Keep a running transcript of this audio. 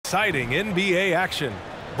exciting NBA action.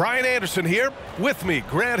 Brian Anderson here, with me,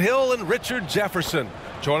 Grant Hill and Richard Jefferson.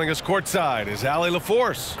 Joining us courtside is Allie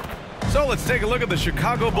LaForce. So let's take a look at the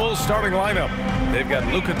Chicago Bulls starting lineup. They've got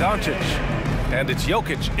Luka Doncic, and it's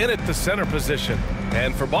Jokic in at the center position.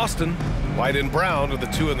 And for Boston, White and Brown are the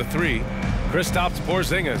 2 and the 3. Kristaps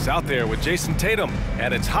Porzingis out there with Jason Tatum,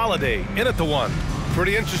 and it's Holiday in at the 1.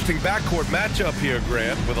 Pretty interesting backcourt matchup here,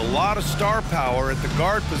 Grant, with a lot of star power at the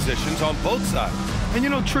guard positions on both sides. And you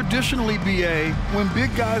know, traditionally, BA, when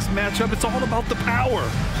big guys match up, it's all about the power.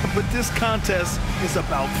 But this contest is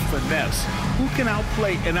about finesse. Who can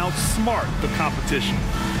outplay and outsmart the competition?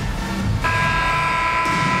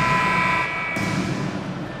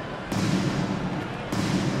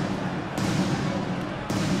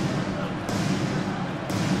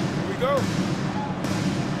 Here we go.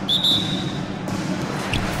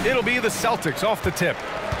 It'll be the Celtics off the tip.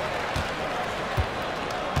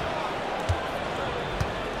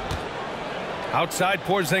 Outside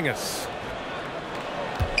Porzingis.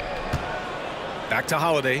 Back to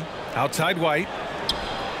Holiday. Outside White.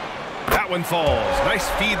 That one falls. Nice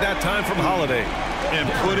feed that time from Holiday. And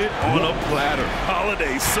put it on a platter.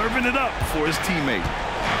 Holiday serving it up for his teammate.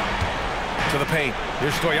 To the paint.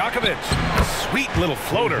 Here's Stojakovic. Sweet little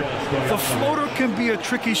floater. The floater can be a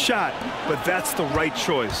tricky shot, but that's the right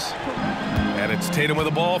choice. And it's Tatum with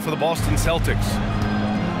the ball for the Boston Celtics.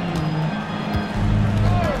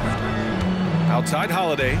 Outside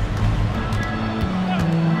Holiday.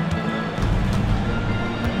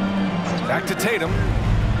 Back to Tatum.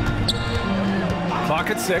 Clock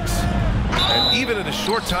at 6. And even in a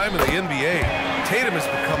short time in the NBA, Tatum has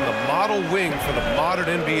become the model wing for the modern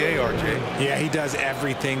NBA, RJ. Yeah, he does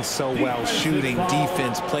everything so well. Shooting,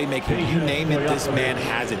 defense, playmaking, you name it, this man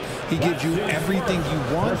has it. He gives you everything you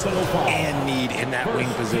want and need in that wing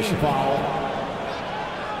position.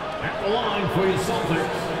 At the line for your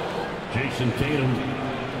Celtics, Jason Tatum.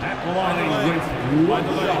 At the line with one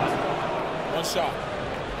shot. One shot.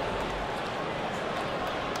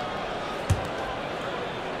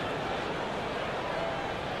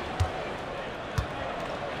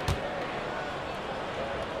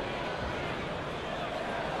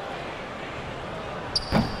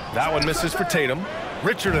 That one misses for Tatum.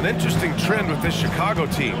 Richard, an interesting trend with this Chicago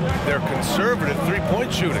team. They're conservative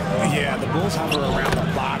three-point shooting. Yeah, the Bulls hover around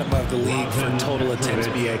the bottom of the league for total attempts,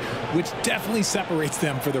 BA, which definitely separates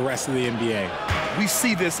them for the rest of the NBA. We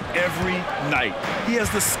see this every night. He has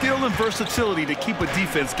the skill and versatility to keep a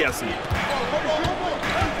defense guessing.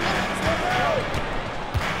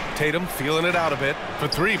 Tatum feeling it out a bit. For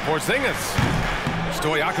 3, Porzingis.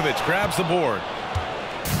 Stojakovic grabs the board.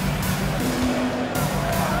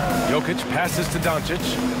 Jokic passes to Doncic.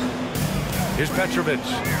 Here's Petrovic.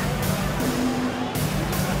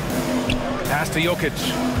 Pass to Jokic.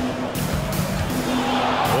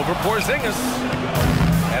 Over Porzingis.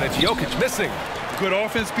 And it's Jokic missing. Good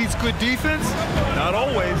offense beats good defense? Not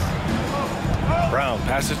always. Brown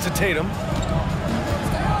passes to Tatum.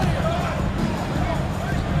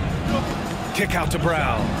 Kick out to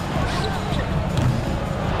Brown.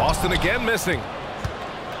 Boston again missing.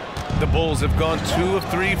 The Bulls have gone 2 of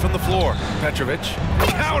 3 from the floor. Petrovic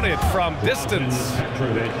counted from distance.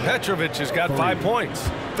 Petrovic has got 5 points.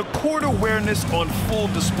 The court awareness on full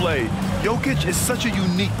display. Jokic is such a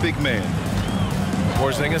unique big man.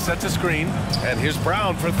 Porzingis sets a screen, and here's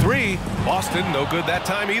Brown for 3. Boston, no good that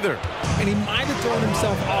time either. And he might have thrown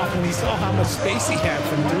himself off when he saw how much space he had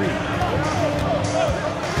from 3.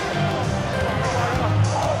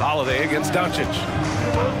 Holiday against Doncic.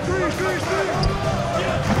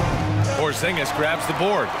 Porzingis grabs the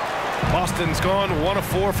board. Boston's gone 1 of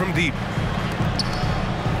 4 from deep.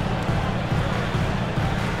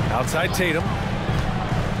 Outside Tatum.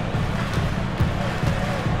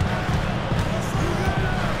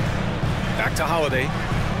 Back to Holiday.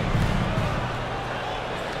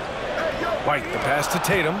 White, the pass to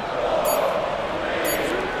Tatum.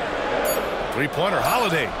 Three-pointer,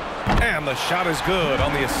 Holiday. And the shot is good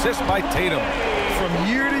on the assist by Tatum. From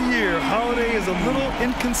year to year, Holiday is a little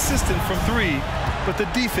inconsistent from 3, but the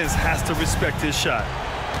defense has to respect his shot.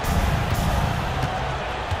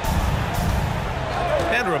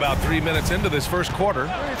 And we're about 3 minutes into this first quarter.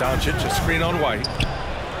 Doncic, a screen on White.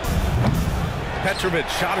 Petrovic,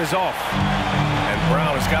 shot is off. And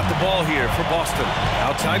Brown has got the ball here for Boston.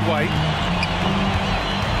 Outside White.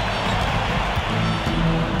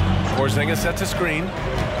 Porzingis sets a screen.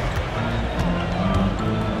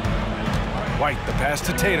 White, the pass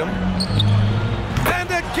to Tatum. And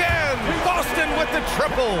again, Boston with the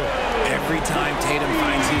triple. Every time Tatum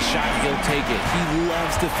finds his shot, he'll take it. He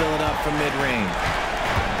loves to fill it up from mid-range.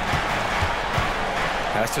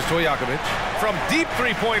 Pass to Stojakovic from deep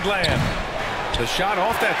three-point land. The shot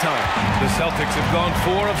off that time. The Celtics have gone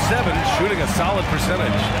 4 of 7, shooting a solid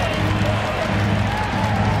percentage.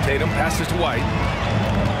 Tatum passes to White.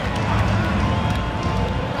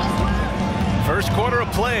 First quarter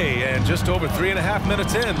of play, and just over 3.5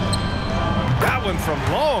 minutes in. That one from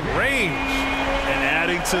long range. And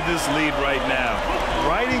adding to this lead right now,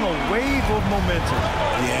 riding a wave of momentum.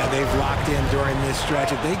 Yeah, they've locked in during this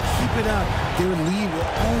stretch. If they keep it up, their lead will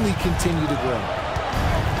only continue to grow.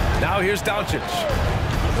 Now here's Doncic.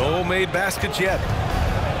 No made baskets yet.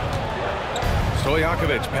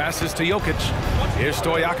 Stojakovic passes to Jokic. Here's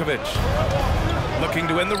Stojakovic. Looking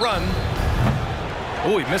to end the run.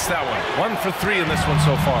 Oh, he missed that one. 1 for 3 in this one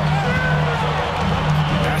so far.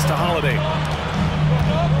 Pass to Holiday.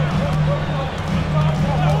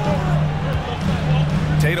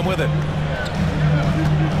 Tatum with it.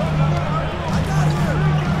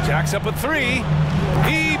 Jacks up a 3.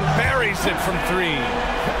 He buries it from 3.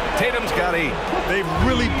 Tatum's got 8. They've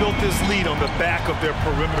really built this lead on the back of their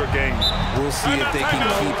perimeter game. We'll see if they can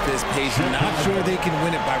keep this pace. Not sure they can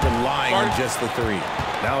win it by relying on just the 3.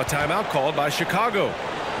 Now a timeout called by Chicago.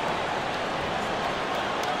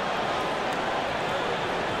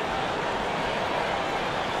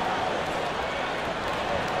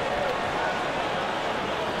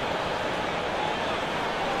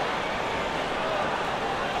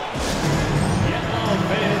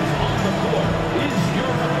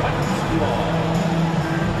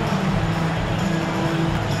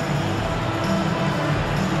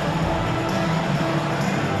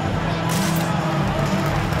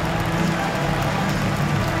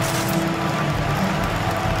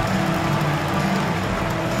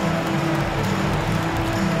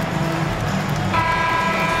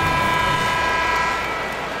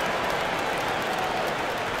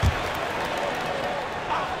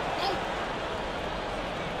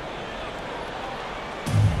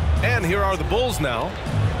 And here are the Bulls now,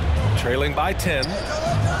 trailing by 10.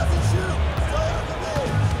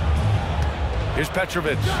 Here's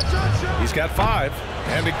Petrovic. He's got 5.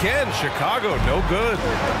 And again, Chicago, no good.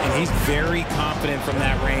 And he's very confident from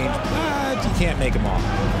that range, but you can't make him all.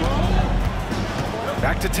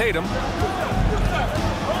 Back to Tatum.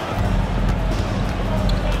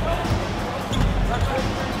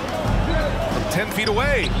 From 10 feet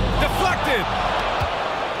away. Deflected.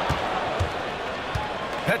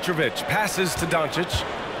 Petrovic passes to Doncic.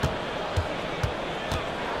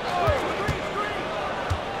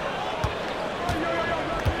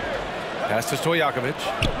 Pass to Stojakovic.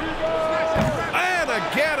 And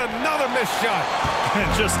again, another missed shot.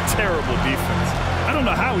 Just terrible defense. I don't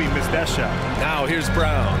know how he missed that shot. Now here's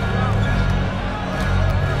Brown.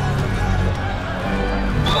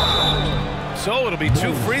 So it'll be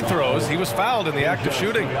 2 free throws. He was fouled in the act of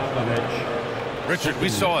shooting. Richard, we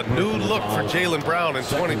saw a new look for Jaylen Brown in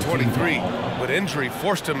 2023, but injury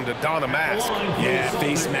forced him to don a mask. Yeah,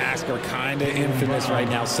 face masks are kind of infamous right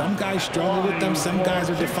now. Some guys struggle with them. Some guys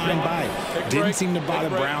are defined by it. Didn't seem to bother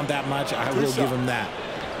Brown that much. I will give him that.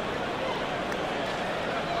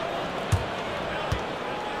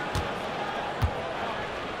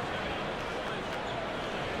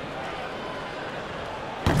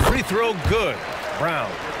 Free throw good.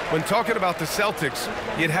 Brown. When talking about the Celtics,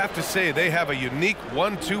 you'd have to say they have a unique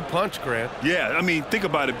 1-2 punch, Grant. Yeah, I mean, think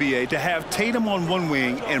about it, B.A. To have Tatum on one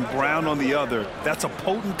wing and Brown on the other, that's a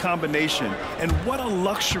potent combination. And what a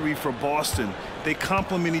luxury for Boston. They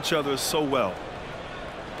complement each other so well.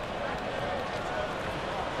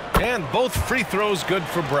 And both free throws good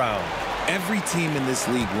for Brown. Every team in this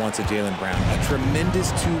league wants a Jaylen Brown, a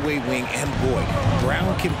tremendous two-way wing, and boy,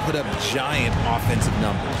 Brown can put up giant offensive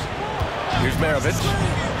numbers. Here's Maravich.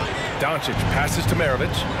 Doncic passes to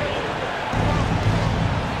Maravich.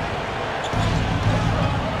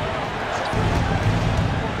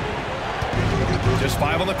 Just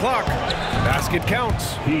 5 on the clock. Basket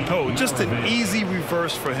counts. Oh, just an easy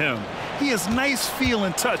reverse for him. He has nice feel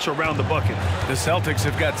and touch around the bucket. The Celtics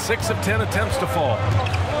have got 6 of 10 attempts to fall.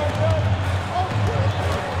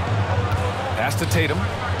 Pass to Tatum.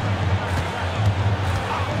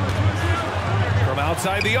 From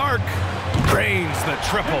outside the arc. Drains the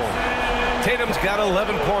triple. Tatum's got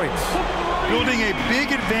 11 points. Building a big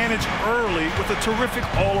advantage early with a terrific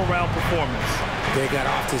all-around performance. They got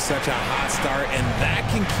off to such a hot start, and that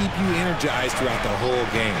can keep you energized throughout the whole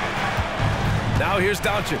game. Now here's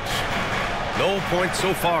Doncic. No points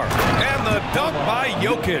so far. And the dunk by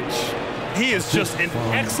Jokic. He is just an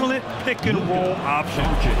excellent pick-and-roll option.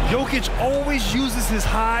 Jokic always uses his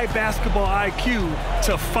high basketball IQ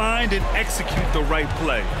to find and execute the right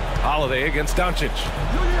play. Holiday against Doncic.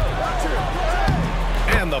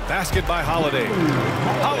 And the basket by Holiday.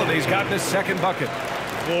 Holiday's gotten his second bucket.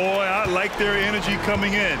 Boy, I like their energy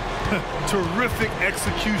coming in. Terrific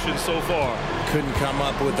execution so far. Couldn't come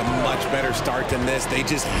up with a much better start than this. They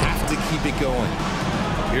just have to keep it going.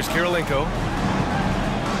 Here's Kirilenko.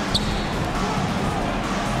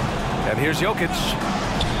 And here's Jokic.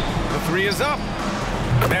 The three is up.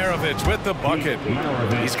 Maravich with the bucket.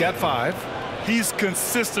 He's got 5. He's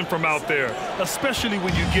consistent from out there, especially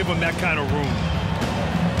when you give him that kind of room.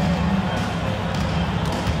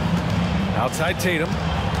 Outside Tatum.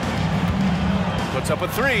 Puts up a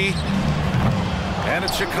 3. And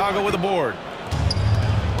it's Chicago with a board.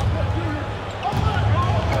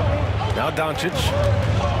 Now Doncic.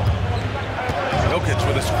 Jokic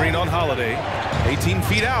with a screen on Holiday. 18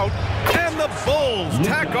 feet out. And the Bulls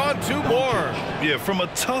tack on 2 more. Yeah, from a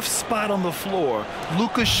tough spot on the floor,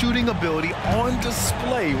 Luka's shooting ability on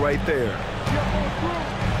display right there.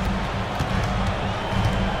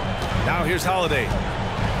 Now here's Holiday.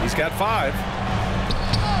 He's got 5.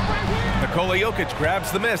 Nikola Jokic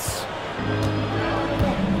grabs the miss.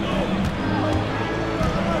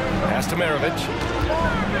 Pass to Maravich.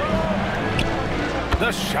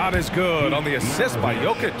 The shot is good on the assist by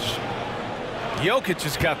Jokic. Jokic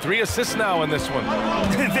has got 3 assists now in this one.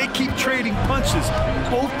 They keep trading punches.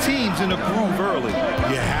 Both teams in a groove early.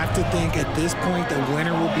 You have to think at this point the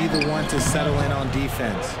winner will be the one to settle in on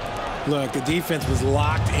defense. Look, the defense was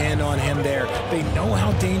locked in on him there. They know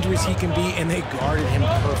how dangerous he can be, and they guarded him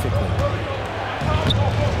perfectly.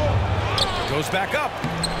 Goes back up,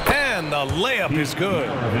 and the layup is good.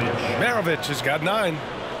 Maravich has got 9.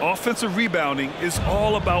 Offensive rebounding is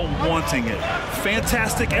all about wanting it.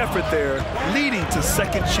 Fantastic effort there, leading to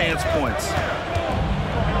second chance points.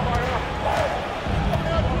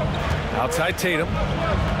 Outside Tatum.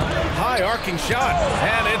 High arcing shot,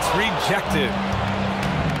 and it's rejected.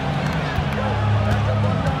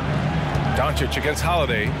 Doncic against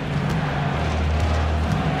Holiday.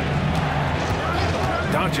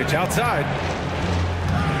 Doncic outside.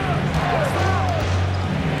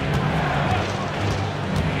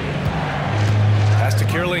 Pass to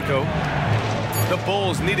Kirilenko. The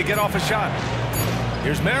Bulls need to get off a shot.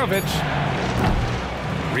 Here's Maravich.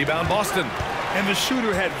 Rebound Boston. And the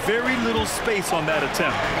shooter had very little space on that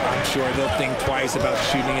attempt. I'm sure they'll think twice about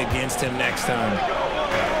shooting against him next time.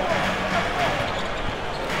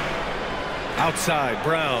 Outside,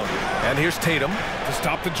 Brown. And here's Tatum to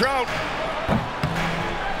stop the drought.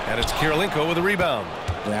 And it's Kirilenko with a rebound.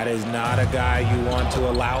 That is not a guy you want to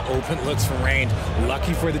allow open looks from range.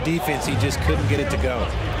 Lucky for the defense, he just couldn't get it to go.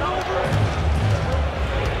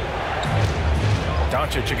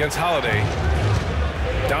 Doncic against Holiday.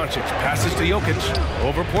 Doncic passes to Jokic.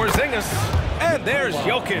 Over Porzingis. And there's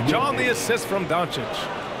Jokic on the assist from Doncic.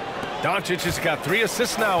 Doncic has got 3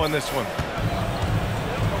 assists now in this one.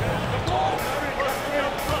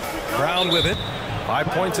 Brown with it. 5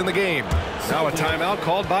 points in the game. Now a timeout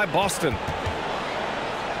called by Boston.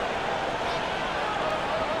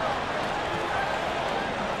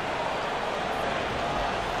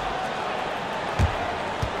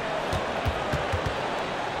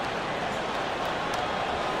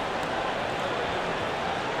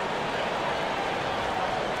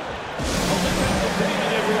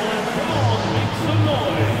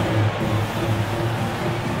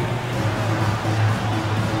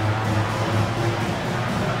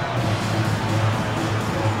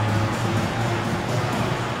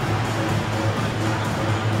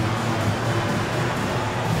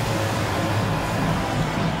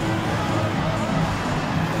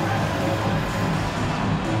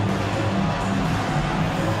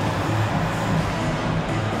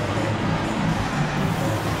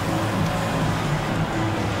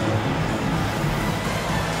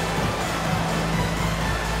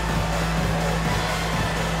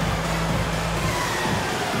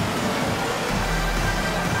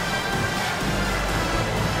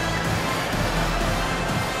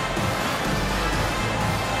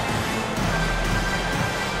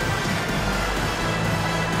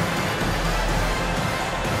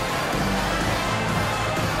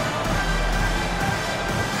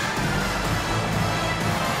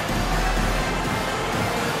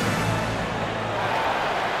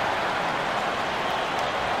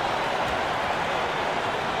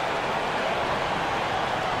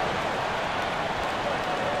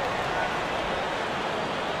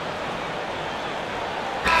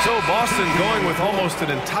 So Boston going with almost an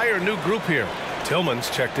entire new group here. Tillman's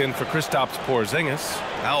checked in for Kristaps Porzingis.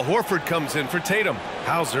 Al Horford comes in for Tatum.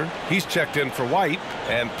 Hauser, he's checked in for White.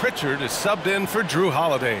 And Pritchard is subbed in for Drew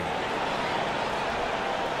Holiday.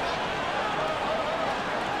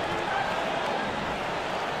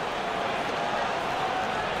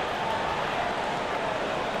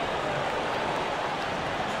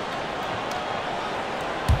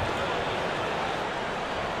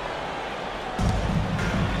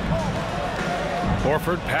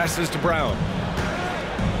 Horford passes to Brown.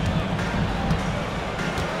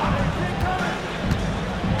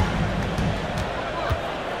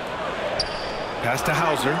 Pass to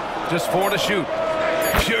Hauser. Just 4 to shoot.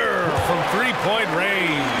 Pure from three-point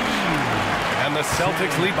range. And the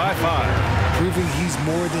Celtics lead by 5. Proving he's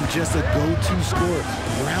more than just a go-to scorer.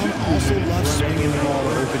 Brown also loves swinging the ball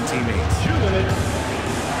to open teammates.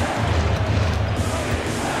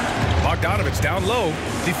 Bogdanovich down low,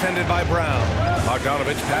 defended by Brown.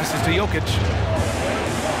 Bogdanovich passes to Jokic.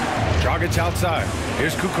 Dragic outside.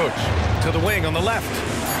 Here's Kukoc to the wing on the left.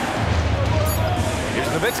 Here's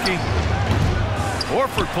Nowitzki.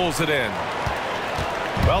 Horford pulls it in.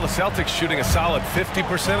 Well, the Celtics shooting a solid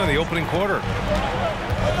 50% in the opening quarter.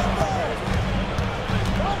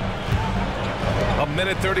 A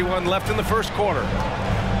minute 31 left in the first quarter.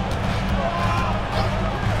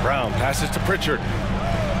 Brown passes to Pritchard.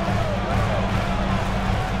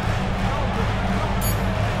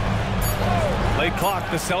 Late clock,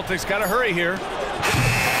 the Celtics got to hurry here.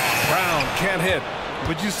 Brown can't hit.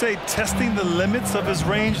 Would you say testing the limits of his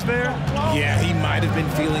range there? Yeah, he might have been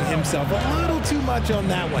feeling himself a little too much on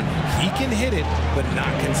that one. He can hit it, but not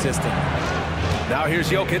consistent. Now here's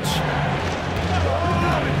Jokic.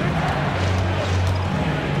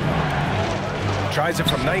 Tries it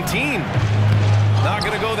from 19. Not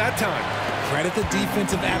going to go that time. Credit the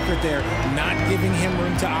defensive effort there, not giving him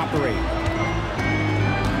room to operate.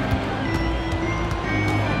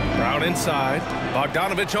 Brown inside.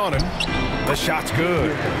 Bogdanovich on him. The shot's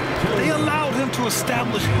good. They allowed him to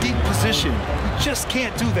establish deep position. You just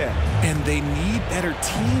can't do that. And they need better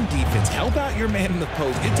team defense. Help out your man in the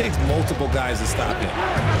post. It takes multiple guys to stop him.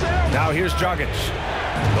 Now here's Dragic.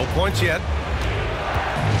 No points yet.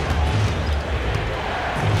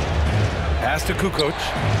 Pass to Kukoc.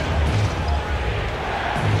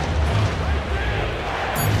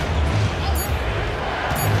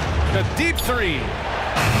 A deep three.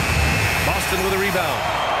 Boston with a rebound.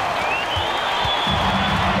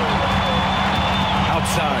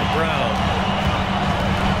 Outside, Brown.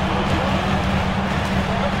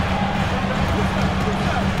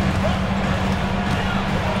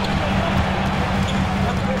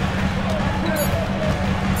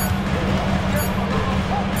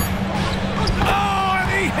 Oh, and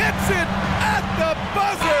he hits it at the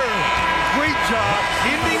buzzer. Great job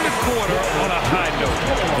ending the quarter on a high note.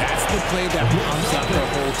 That's the play that pumps up the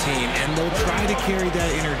whole team, and they'll try to carry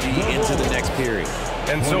that energy into the next period.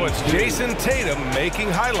 And so it's Jason Tatum making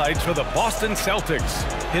highlights for the Boston Celtics,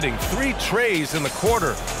 hitting 3 trays in the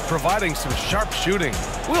quarter, providing some sharp shooting.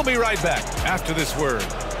 We'll be right back after this word.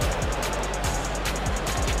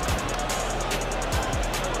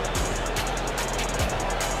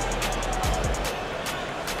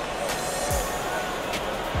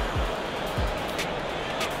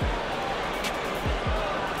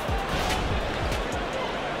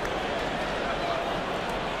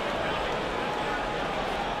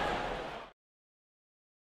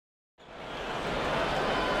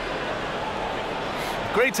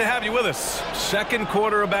 Great to have you with us. Second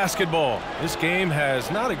quarter of basketball. This game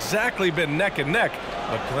has not exactly been neck and neck,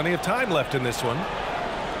 but plenty of time left in this one.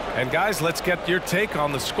 And guys, let's get your take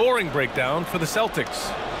on the scoring breakdown for the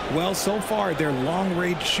Celtics. Well, so far, their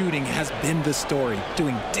long-range shooting has been the story,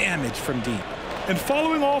 doing damage from deep. And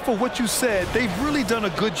following off of what you said, they've really done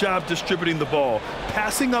a good job distributing the ball,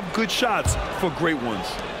 passing up good shots for great ones.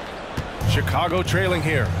 Chicago trailing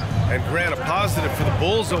here. And Grant, a positive for the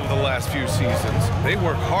Bulls over the last few seasons. They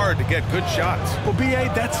work hard to get good shots. Well, B.A.,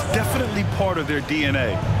 that's definitely part of their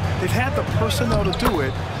DNA. They've had the personnel to do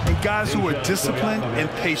it, and guys who are disciplined and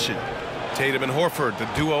patient. Tatum and Horford, the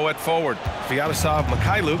duo at forward. Vyacheslav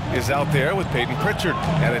Mikhailuk is out there with Peyton Pritchard.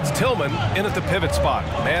 And it's Tillman in at the pivot spot,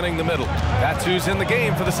 manning the middle. That's who's in the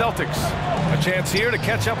game for the Celtics. A chance here to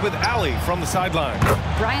catch up with Allie from the sideline.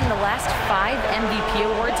 Brian, the last 5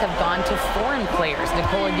 MVP awards have gone to foreign players.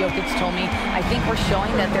 Nikola Jokic told me, I think we're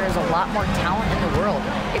showing that there is a lot more talent in the world.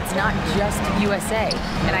 It's not just USA.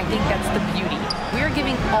 And I think that's the beauty. We are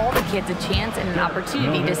giving all the kids a chance and an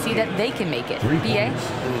opportunity to see that they can make it. B.A.?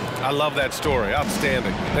 I love that story.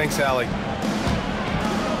 Outstanding. Thanks, Allie.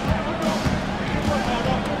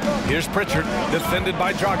 Here's Pritchard, defended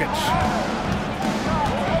by Dragic.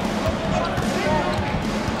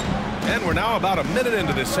 And we're now about a minute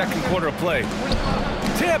into this second quarter of play.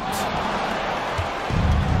 Tipped.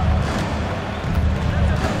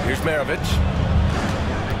 Here's Maravich.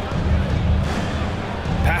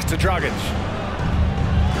 Pass to Dragic.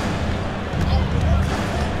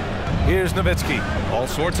 Here's Nowitzki. All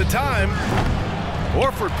sorts of time.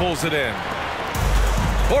 Horford pulls it in.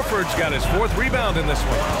 Horford's got his 4th rebound in this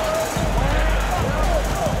one.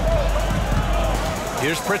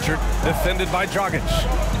 Here's Pritchard, defended by Dragic.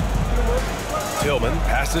 Tillman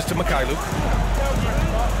passes to Mikhailuk.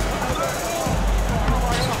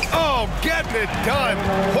 Oh, getting it done.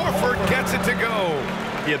 Horford gets it to go.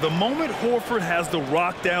 Yeah, the moment Horford has the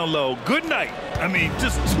rock down low, good night. I mean,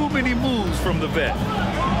 just too many moves from the vet.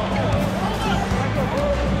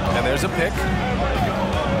 And there's a pick.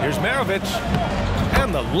 Here's Maravich.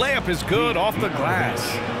 And the layup is good off the glass.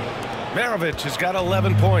 Maravich has got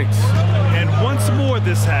 11 points. And once more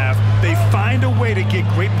this half, they find a way to get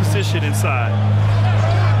great position inside.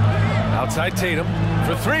 Outside Tatum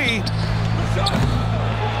for three.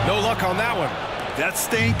 No luck on that one. That's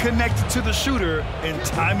staying connected to the shooter and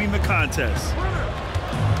timing the contest.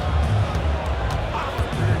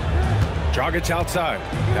 Dragic outside.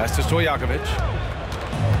 Pass to Stojakovic.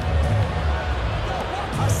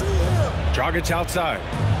 Dragic outside.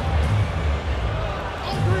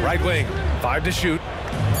 Right wing. 5 to shoot.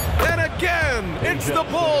 And again, it's the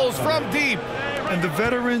Bulls from deep. And the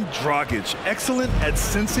veteran Dragic, excellent at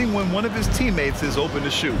sensing when one of his teammates is open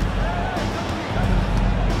to shoot.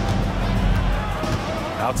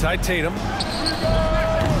 Outside Tatum.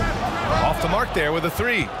 Off the mark there with a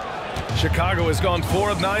three. Chicago has gone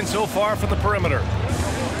 4 of 9 so far from the perimeter.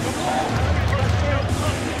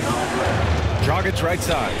 Dragic right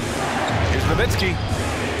side. Here's Nowitzki.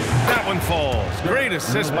 That one falls. Great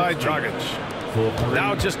assist by Dragic.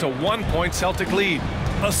 Now just a 1-point Celtic lead.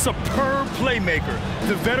 A superb playmaker.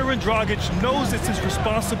 The veteran Dragic knows it's his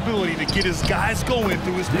responsibility to get his guys going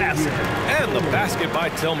through his passing. And the basket by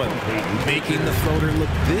Tillman. Making the floater look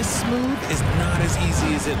this smooth is not as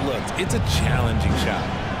easy as it looks. It's a challenging shot.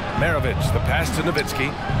 Maravich, the pass to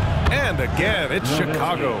Nowitzki. And again, it's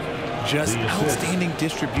Chicago. Just outstanding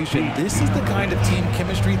distribution. This is the kind of team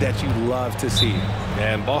chemistry that you love to see.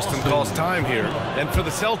 And Boston calls time here. And for the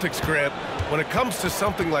Celtics, Grant, when it comes to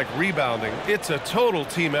something like rebounding, it's a total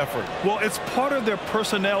team effort. Well, it's part of their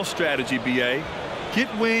personnel strategy, B.A.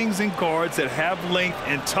 Get wings and guards that have length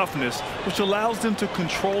and toughness, which allows them to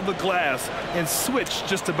control the glass and switch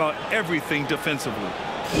just about everything defensively.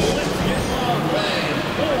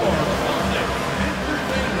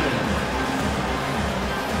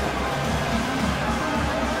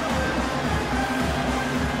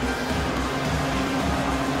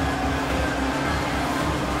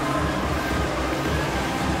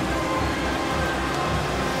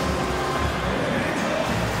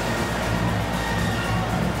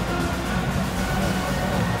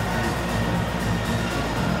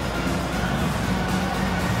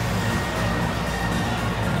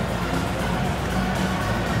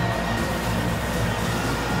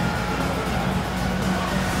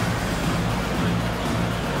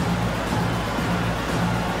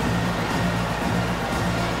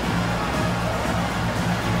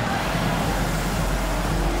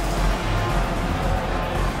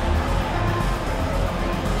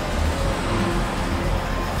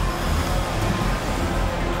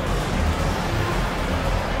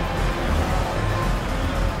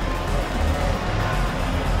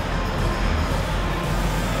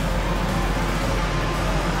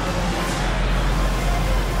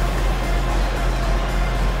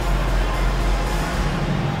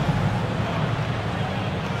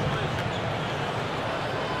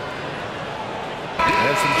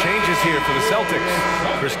 Here for the Celtics.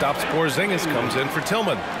 Kristaps Porzingis comes in for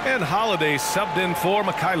Tillman. And Holiday subbed in for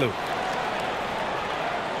Mikhailuk.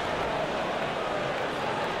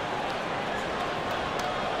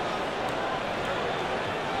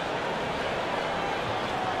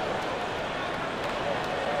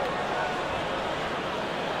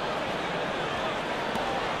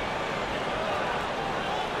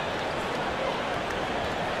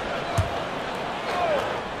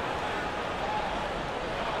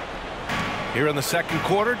 Here in the second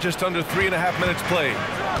quarter, just under 3.5 minutes played.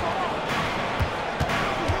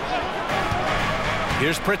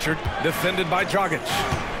 Here's Pritchard, defended by Dragic.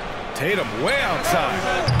 Tatum way outside.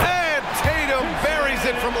 And Tatum buries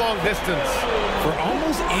it from long distance. For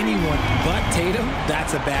almost anyone but Tatum,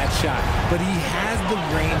 that's a bad shot. But he has the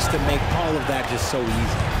range to make all of that just so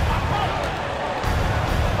easy.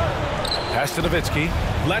 Pass to Nowitzki.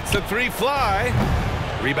 Lets the three fly.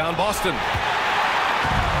 Rebound Boston.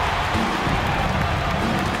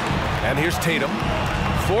 And here's Tatum.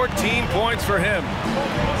 14 points for him.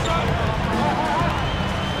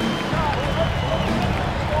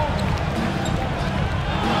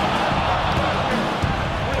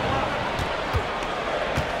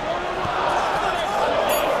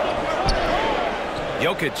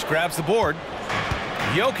 Jokic grabs the board.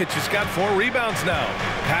 Jokic has got 4 rebounds now.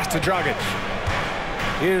 Pass to Dragic.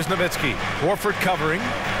 Here's Nowitzki. Horford covering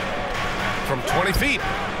from 20 feet.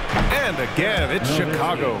 And again, it's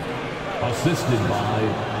Chicago. Assisted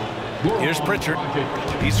by... Here's Pritchard.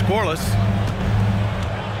 He's scoreless.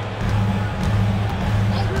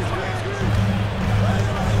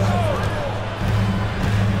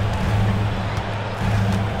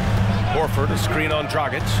 Horford, a screen on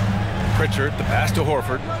Dragic. Pritchard, the pass to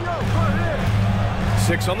Horford.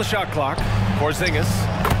 6 on the shot clock. Porzingis,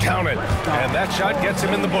 count it. And that shot gets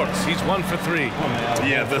him in the books. He's 1 for 3.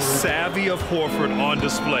 Yeah, the savvy of Horford on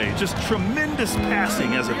display. Just tremendous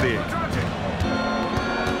passing as a big.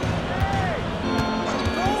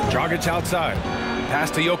 Dragic outside.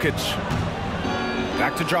 Pass to Jokic.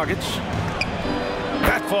 Back to Dragic.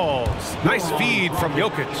 That falls. Nice feed from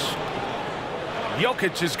Jokic.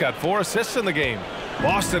 Jokic has got 4 assists in the game.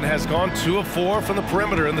 Boston has gone 2 of 4 from the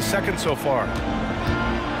perimeter in the second so far.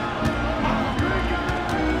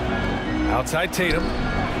 Outside Tatum.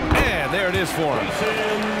 And there it is for him.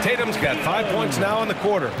 Tatum's got 5 points now in the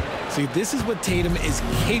quarter. See, this is what Tatum is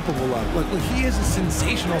capable of. Look, he is a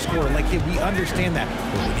sensational scorer. Like, we understand that.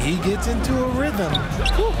 But when he gets into a rhythm,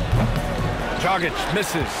 whew. Dragic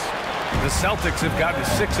misses. The Celtics have gotten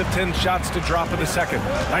 6 of 10 shots to drop in the second.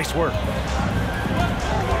 Nice work.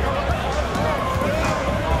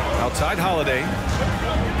 Outside Holiday.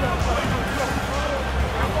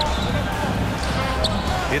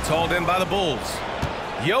 It's hauled in by the Bulls.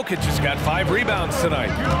 Jokic has got 5 rebounds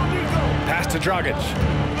tonight. Pass to Dragic.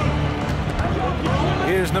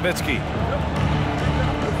 Here's Nowitzki.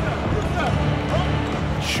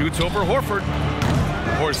 Shoots over Horford.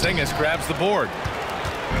 Porzingis grabs the board.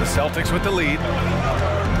 The Celtics with the lead.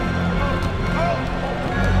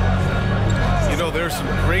 You know, there's some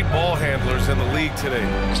great ball handlers in the league today,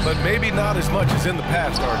 but maybe not as much as in the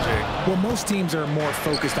past, RJ. Well, most teams are more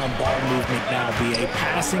focused on ball movement now, BA.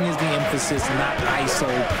 Passing is the emphasis, not ISO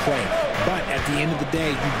play. But at the end of the day,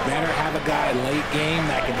 you better have a guy late game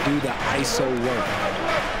that can do the ISO work.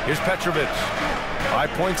 Here's Petrovic. 5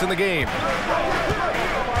 points in the game.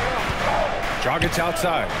 Dragic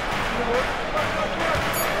outside.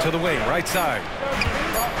 To the wing, right side.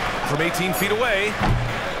 From 18 feet away.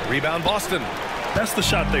 Rebound Boston. That's the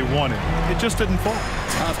shot they wanted. It just didn't fall.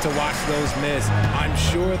 Tough to watch those miss. I'm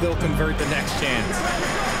sure they'll convert the next chance.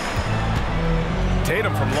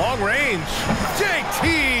 Tatum from long range.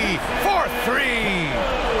 JT for 3.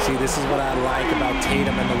 See, this is what I like about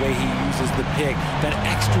Tatum and the way he uses the pick. That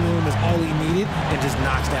extra room is all he needed and just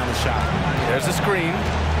knocks down the shot. There's a screen.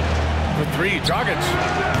 For 3, Dragic.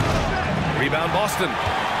 Rebound Boston.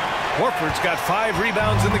 Horford's got 5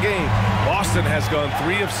 rebounds in the game. Boston has gone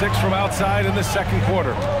 3 of 6 from outside in the second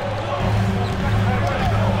quarter.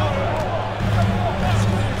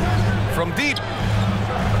 From deep.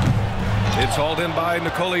 It's hauled in by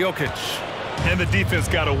Nikola Jokic. And the defense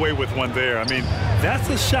got away with one there. I mean, that's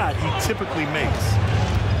a shot he typically makes.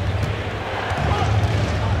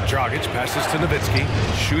 Dragic passes to Nowitzki.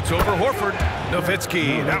 Shoots over Horford.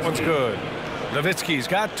 Nowitzki, that one's good. Nowitzki's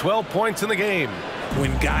got 12 points in the game.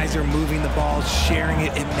 When guys are moving the ball, sharing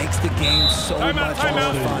it, it makes the game so much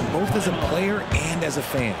more fun, both as a player and as a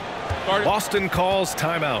fan. Boston calls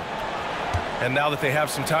timeout. And now that they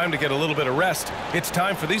have some time to get a little bit of rest, it's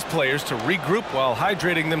time for these players to regroup while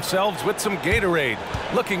hydrating themselves with some Gatorade,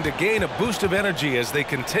 looking to gain a boost of energy as they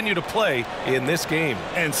continue to play in this game.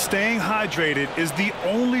 And staying hydrated is the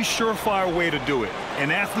only surefire way to do it.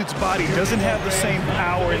 An athlete's body doesn't have the same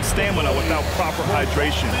power and stamina without proper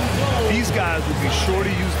hydration. These guys will be sure to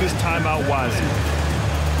use this timeout wisely.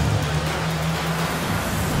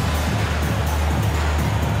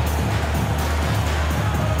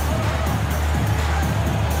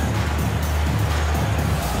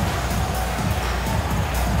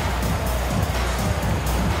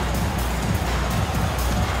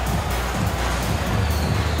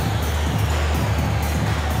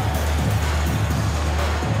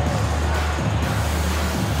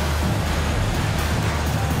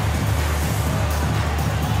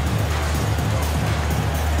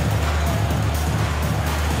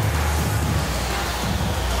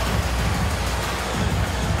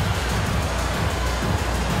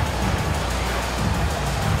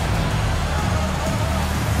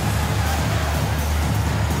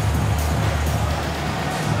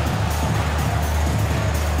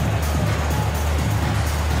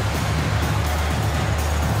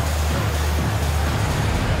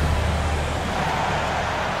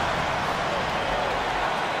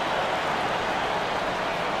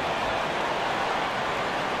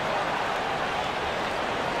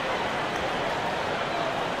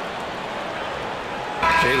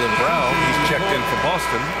 Jaylen Brown, he's checked in for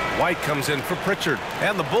Boston. White comes in for Pritchard.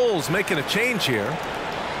 And the Bulls making a change here.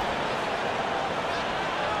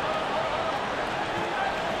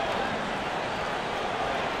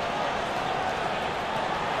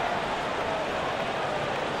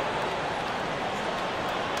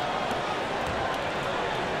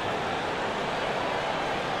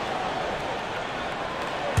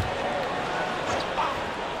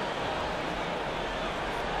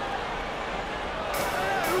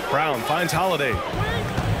 Brown finds Holiday.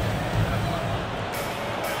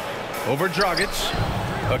 Over Dragic.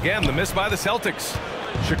 Again, the miss by the Celtics.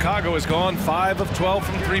 Chicago has gone 5 of 12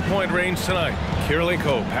 from three-point range tonight.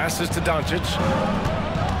 Kirilenko passes to Doncic.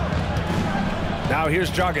 Now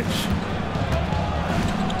here's Dragic.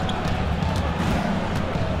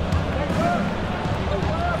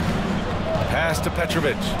 Pass to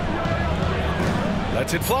Petrovic.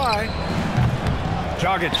 Lets it fly.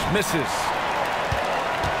 Dragic misses.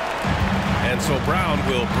 And so Brown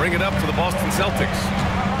will bring it up to the Boston Celtics.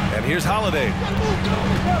 And here's Holiday.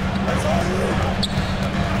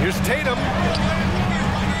 Here's Tatum.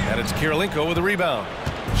 And it's Kirilenko with a rebound.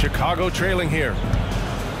 Chicago trailing here.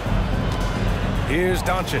 Here's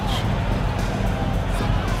Doncic.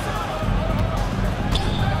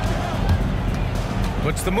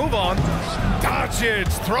 Puts the move on. Doncic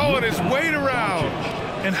throwing his weight around.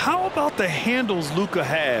 And how about the handles Luka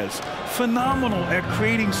has? Phenomenal at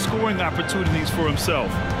creating scoring opportunities for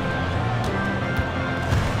himself.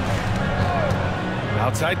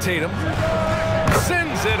 Outside Tatum.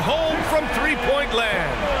 Sends it home from three-point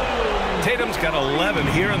land. Tatum's got 11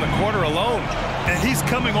 here in the quarter alone. And he's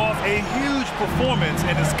coming off a huge performance,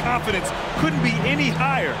 and his confidence couldn't be any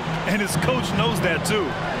higher. And his coach knows that too.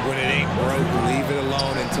 When it ain't broke, leave it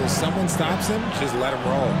alone until someone stops him. Just let him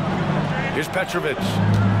roll. Here's Petrovic.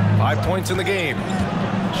 5 points in the game.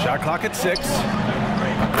 Shot clock at 6.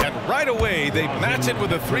 And right away, they match it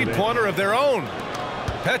with a three-pointer of their own.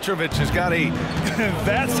 Petrovic has got 8.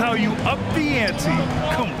 That's how you up the ante.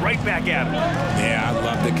 Come right back at him. Yeah, I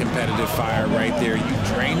love the competitive fire right there. You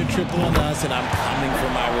drain a triple on us, and I'm coming for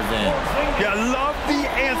my revenge. Yeah, I love the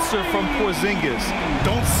answer from Porzingis.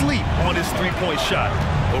 Don't sleep on his three-point shot.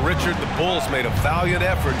 Well, Richard, the Bulls made a valiant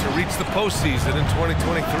effort to reach the postseason in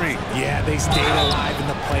 2023. Yeah, they stayed alive in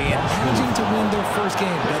the play-in, managing to win their first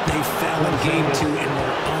game, but they fell in game 2 and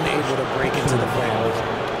were unable to break into the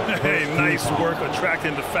playoffs. Hey, nice work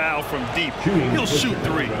attracting the foul from deep. He'll shoot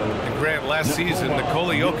 3. And Grant, last season,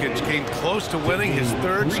 Nikola Jokic came close to winning his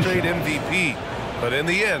 3rd straight MVP. But in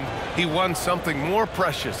the end, he won something more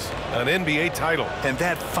precious, an NBA title. And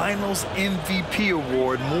that Finals MVP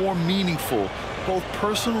award more meaningful, both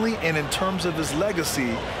personally and in terms of his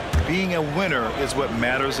legacy. Being a winner is what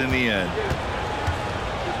matters in the end.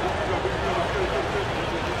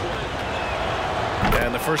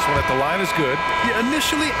 And the first one at the line is good. Yeah,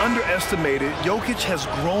 initially underestimated, Jokic has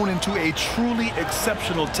grown into a truly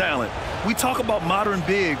exceptional talent. We talk about modern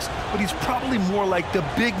bigs, but he's probably more like the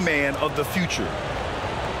big man of the future.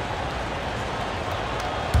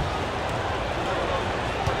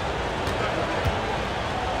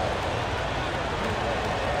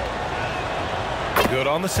 Good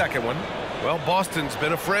on the second one. Well, Boston's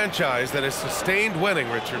been a franchise that has sustained winning,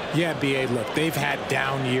 Richard. Yeah, B.A., look, they've had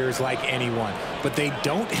down years like anyone, but they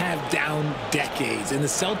don't have down decades. And the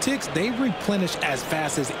Celtics, they replenish as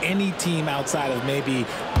fast as any team outside of maybe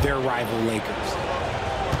their rival Lakers.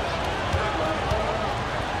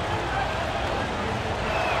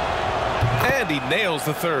 And he nails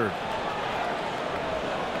the 3rd.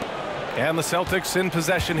 And the Celtics in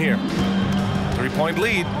possession here. 3-point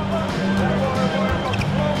lead.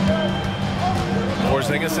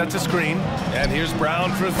 Porzingis sets a screen, and here's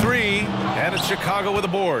Brown for 3, and it's Chicago with a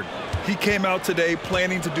board. He came out today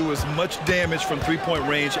planning to do as much damage from three-point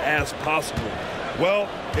range as possible. Well,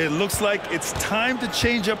 it looks like it's time to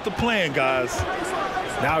change up the plan, guys.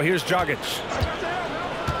 Now here's Dragic.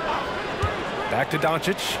 Back to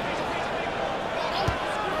Doncic.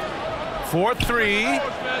 4-3.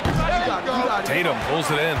 Tatum pulls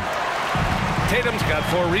it in. Tatum's got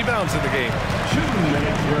 4 rebounds in the game.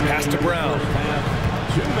 Pass to Brown.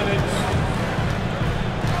 2 minutes.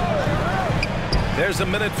 There's a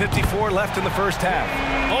minute 54 left in the first half.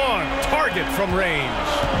 On target from range.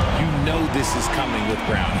 You know this is coming with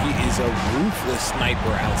Brown. He is a ruthless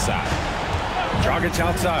sniper outside. Dragic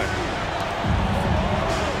outside.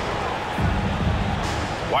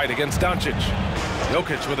 White against Doncic.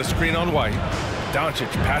 Jokic with a screen on White.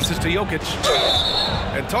 Doncic passes to Jokic.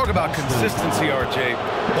 And talk about consistency, RJ.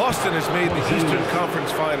 Boston has made the Eastern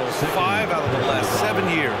Conference Finals 5 out of the last 7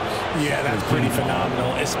 years. Yeah, that's pretty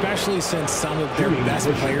phenomenal, especially since some of their best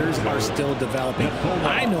players are still developing.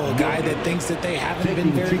 I know a guy that thinks that they haven't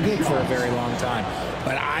been very good for a very long time.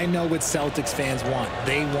 But I know what Celtics fans want.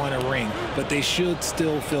 They want a ring, but they should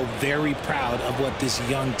still feel very proud of what this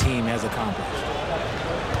young team has accomplished.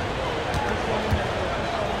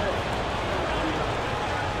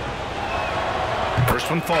 First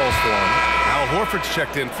one falls for him. Al Horford's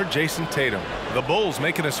checked in for Jason Tatum. The Bulls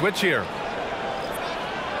making a switch here.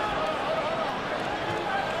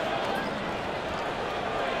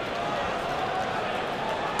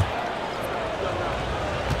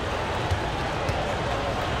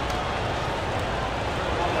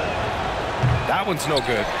 That one's no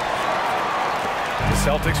good. The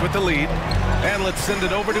Celtics with the lead. And let's send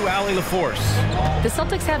it over to Allie LaForce. The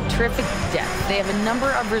Celtics have terrific depth. They have a number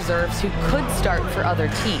of reserves who could start for other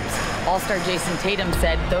teams. All-star Jason Tatum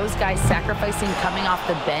said those guys sacrificing coming off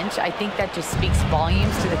the bench, I think that just speaks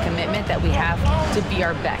volumes to the commitment that we have to be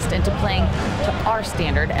our best and to playing to our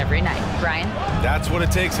standard every night. Brian? That's what it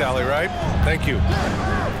takes, Allie, right? Thank you.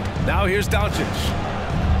 Now here's Doncic.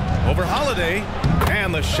 Over Holiday.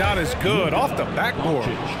 And the shot is good off the backboard.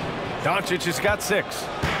 Doncic has got 6.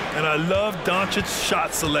 And I love Doncic's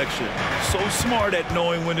shot selection. So smart at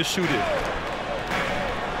knowing when to shoot it.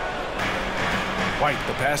 White,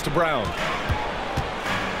 the pass to Brown.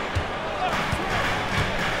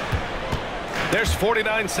 There's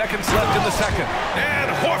 49 seconds left in the second. And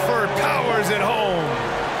Horford powers it home.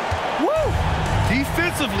 Woo!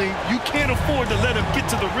 Defensively, you can't afford to let him get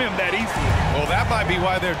to the rim that easily. Well, that might be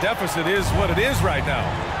why their deficit is what it is right now.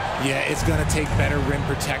 Yeah, it's going to take better rim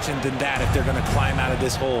protection than that if they're going to climb out of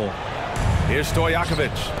this hole. Here's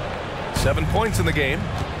Stojakovic. 7 points in the game.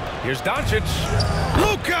 Here's Doncic.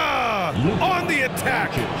 Luka on the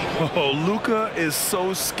attack. Oh, Luka is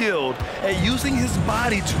so skilled at using his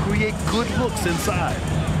body to create good looks inside.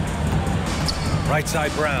 Right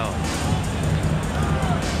side Brown.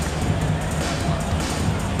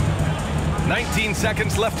 19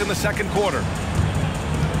 seconds left in the second quarter.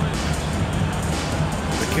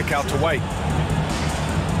 Kick out to White.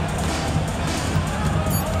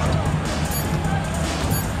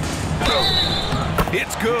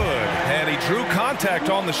 It's good. And he drew contact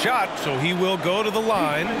on the shot, so he will go to the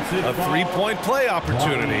line. A 3-point play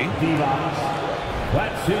opportunity.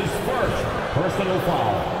 That's his first personal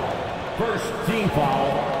foul. First team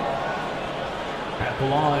foul. At the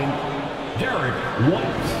line, Derek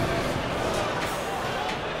White.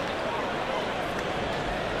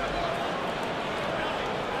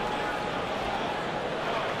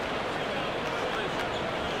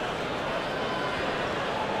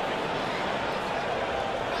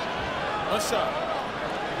 What's up?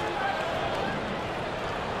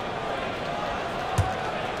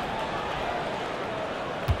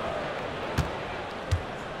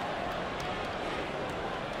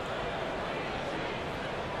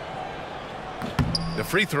 The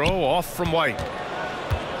free throw off from White.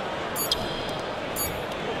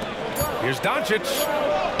 Here's Doncic.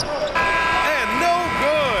 And no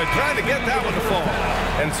good. Trying to get that one to fall.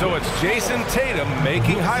 And so it's Jason Tatum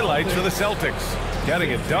making highlights for the Celtics.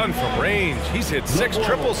 Getting it done from range. He's hit 6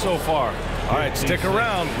 triples so far. All right, stick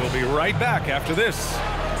around. We'll be right back after this.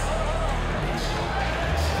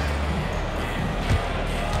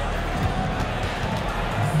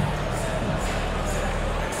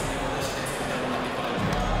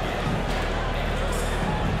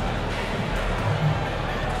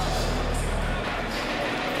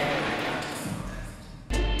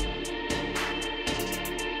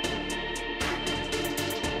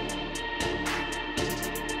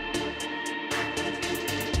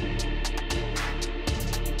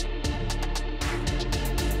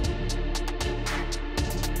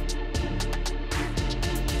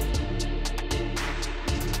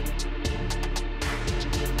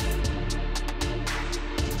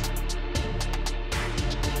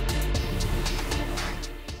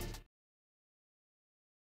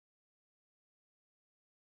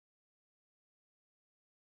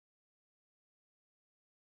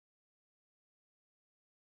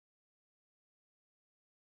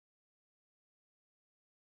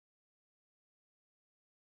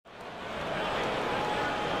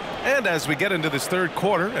 And as we get into this third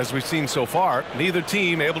quarter, as we've seen so far, neither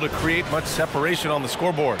team able to create much separation on the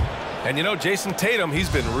scoreboard. And you know, Jason Tatum, he's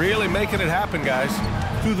been really making it happen, guys.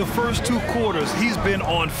 Through the first 2 quarters, he's been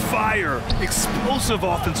on fire. Explosive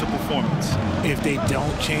offensive performance. If they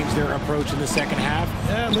don't change their approach in the second half,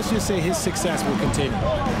 let's just say his success will continue.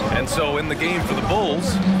 And so in the game for the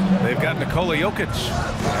Bulls, they've got Nikola Jokic,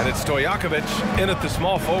 and it's Stojakovic in at the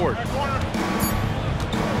small forward.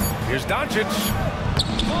 Here's Doncic.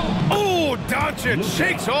 Oh, Doncic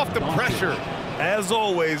shakes off the pressure. As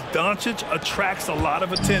always, Doncic attracts a lot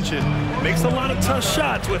of attention, makes a lot of tough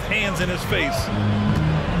shots with hands in his face.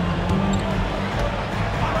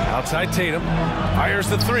 Outside Tatum, fires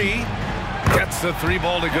the 3, gets the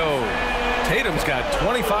 3-ball to go. Tatum's got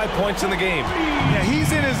 25 points in the game. Yeah,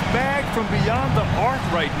 he's in his bag from beyond the arc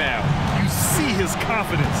right now. You see his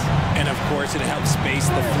confidence. And of course, it helps space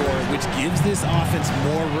the floor, which gives this offense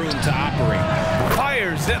more room to operate.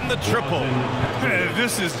 Fires in the triple.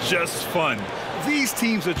 This is just fun. These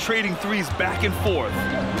teams are trading threes back and forth.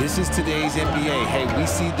 This is today's NBA. Hey, we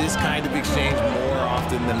see this kind of exchange more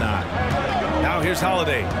often than not. Now here's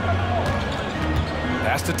Holiday.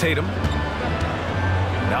 Pass to Tatum.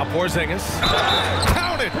 Now Porzingis.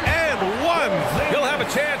 Count it, and one. He'll have a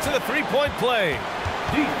chance in the three-point play.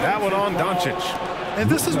 That one on Doncic. And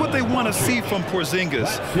this is what they want to see from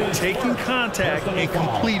Porzingis, taking contact and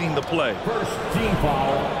completing the play. First team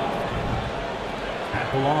foul. At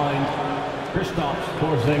the line, Kristaps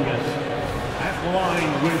Porzingis. At the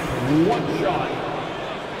line with one shot.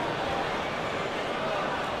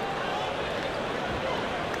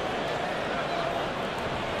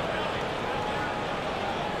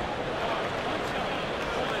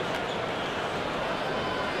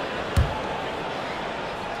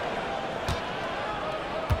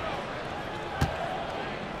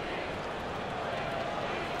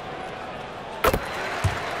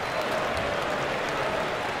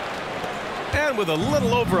 And with a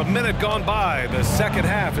little over a minute gone by, the second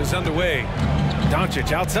half is underway.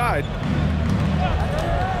 Doncic outside.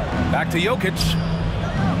 Back to Jokic.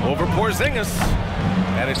 Over Porzingis.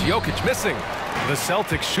 And it's Jokic missing. The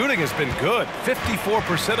Celtics shooting has been good.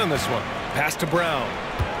 54% on this one. Pass to Brown.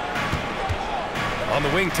 On the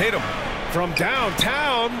wing, Tatum. From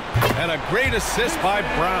downtown. And a great assist by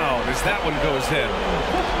Brown as that one goes in.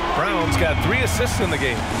 Brown's got 3 assists in the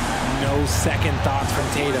game. No second thoughts from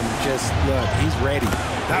Tatum. Just look, he's ready.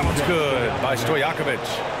 That one's good by Stojakovic.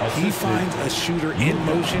 He finds a shooter in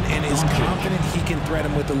motion and is confident he can threat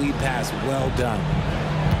him with the lead pass. Well done.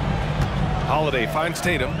 Holiday finds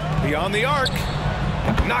Tatum beyond the arc.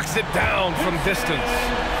 Knocks it down from distance.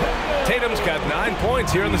 Tatum's got 9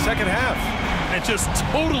 points here in the second half. And just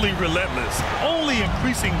totally relentless, only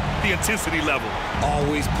increasing the intensity level.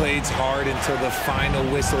 Always plays hard until the final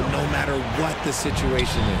whistle, no matter what the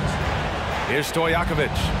situation is. Here's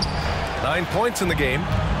Stojakovic. 9 points in the game.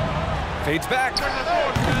 Fades back.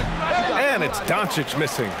 And it's Doncic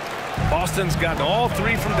missing. Boston's gotten all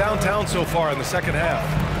 3 from downtown so far in the second half.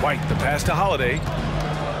 White, the pass to Holiday.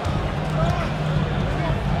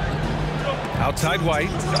 Outside White.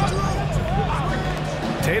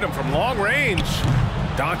 Tatum from long range.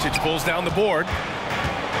 Doncic pulls down the board.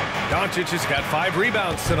 Doncic has got 5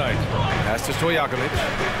 rebounds tonight. Pass to Stojakovic.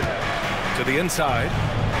 To the inside.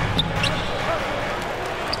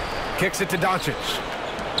 Kicks it to Doncic.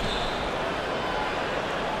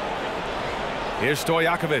 Here's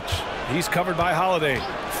Stojakovic. He's covered by Holiday.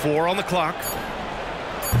 4 on the clock.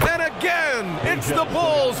 And again, it's the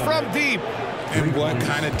Bulls from deep. And what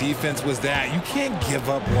kind of defense was that? You can't give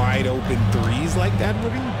up wide open threes like that.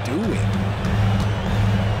 What are you doing?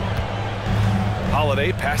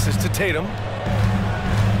 Holiday passes to Tatum.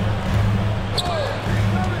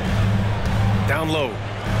 Down low.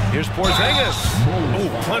 Here's Porzingis.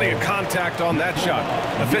 Oh, plenty of contact on that shot.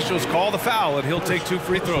 Officials call the foul, and he'll take 2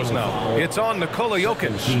 free throws now. It's on Nikola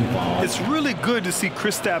Jokic. It's really good to see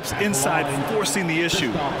Kristaps inside forcing the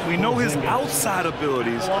issue. We know his outside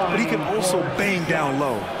abilities, but he can also bang down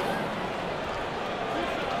low.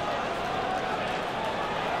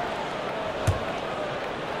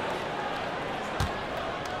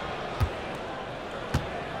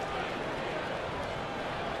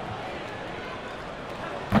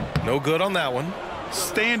 No good on that one.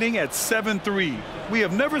 Standing at 7-3. We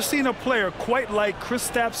have never seen a player quite like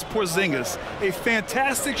Kristaps Porzingis. A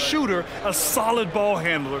fantastic shooter, a solid ball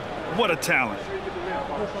handler. What a talent.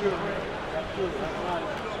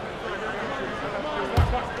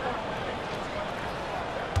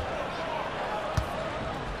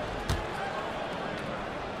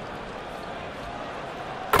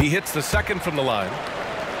 He hits the second from the line.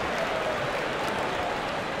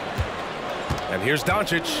 And here's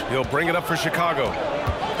Doncic. He'll bring it up for Chicago.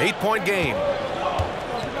 8-point game.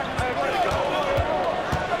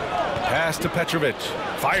 Pass to Petrovic.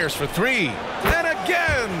 Fires for 3. And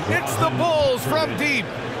again, it's the Bulls from deep.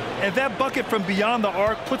 And that bucket from beyond the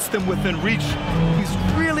arc puts them within reach. He's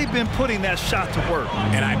really been putting that shot to work.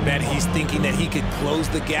 And I bet he's thinking that he could close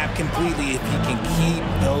the gap completely if he can keep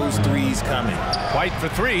those threes coming. White for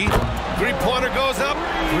 3. 3-pointer goes up.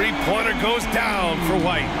 3-pointer goes down for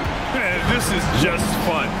White. This is just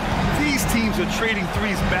fun. These teams are trading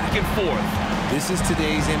threes back and forth. This is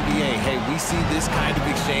today's NBA. Hey, we see this kind of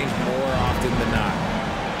exchange more often than not.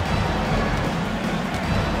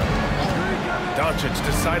 Doncic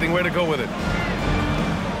deciding where to go with it.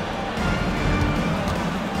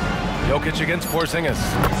 Jokic against Porzingis.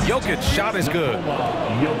 Jokic shot is good.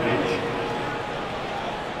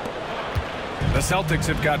 The Celtics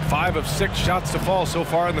have got 5 of 6 shots to fall so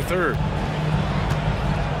far in the third.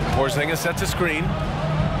 Porzingis sets a screen.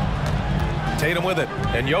 Tatum with it.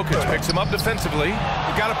 And Jokic picks him up defensively. He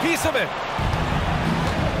got a piece of it.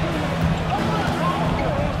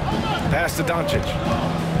 Pass to Doncic.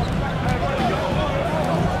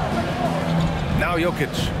 Now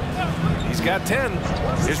Jokic. He's He's got 10.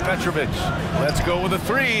 Here's Petrovic. Let's go with a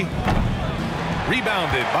 3.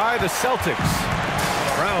 Rebounded by the Celtics.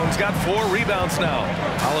 Brown's got 4 rebounds now.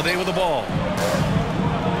 Holiday with the ball.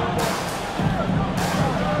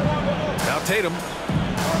 Now Tatum.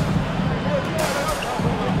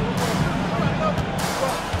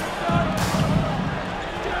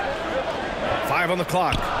 On the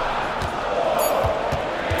clock.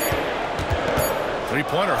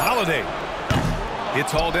 Three-pointer, Holiday.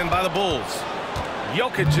 It's hauled in by the Bulls.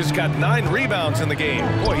 Jokic has got 9 rebounds in the game.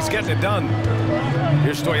 Boy, he's getting it done.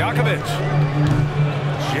 Here's Stojakovic.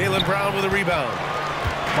 Jaylen Brown with a rebound.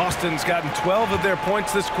 Boston's gotten 12 of their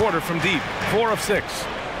points this quarter from deep. 4 of 6.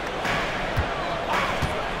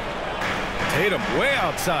 Tatum way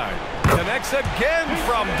outside. Connects again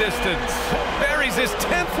from distance. Buries his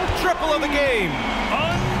 10th triple of the game.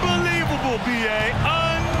 Unbelievable, B.A.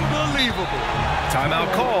 Unbelievable.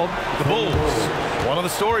 Timeout called. The Bulls. One of the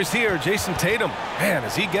stories here, Jason Tatum. Man,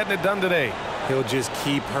 is he getting it done today? He'll just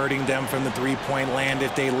keep hurting them from the three-point land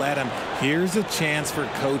if they let him. Here's a chance for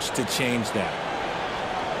Coach to change that.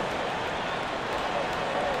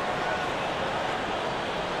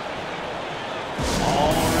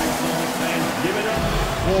 All right, Celtics fans, give it up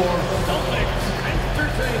for Celtics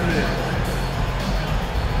Entertainment.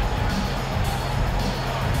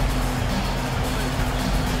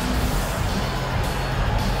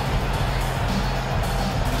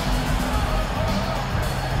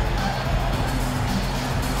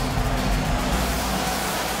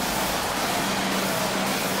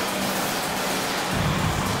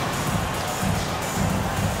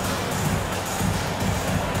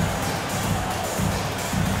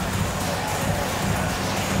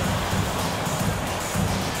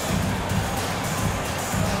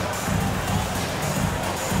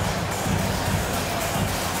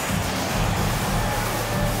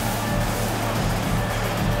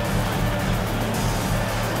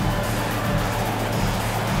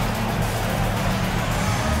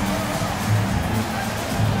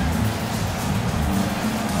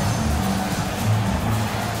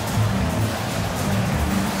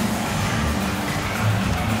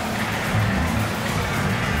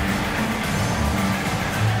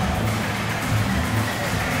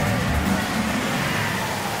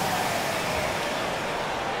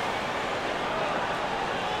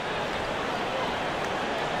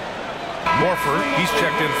 Morfer, he's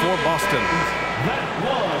checked in for Boston. That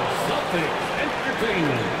was Celtics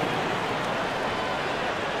Entertainment.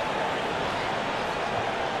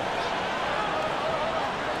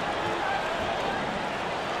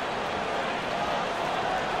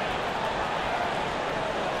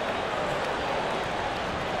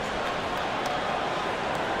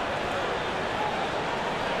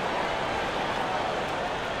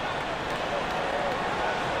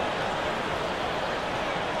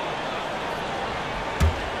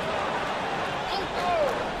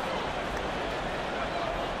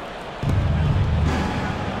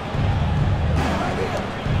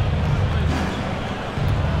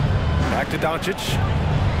 To Doncic.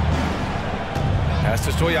 Pass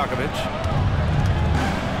to Stojakovic.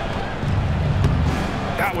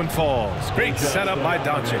 That one falls. Great setup by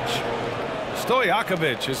Doncic.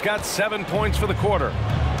 Stojakovic has got 7 points for the quarter.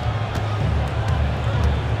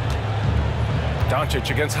 Doncic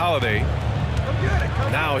against Holiday.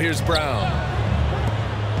 Now here's Brown.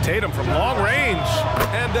 Tatum from long range.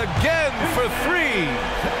 And again for 3.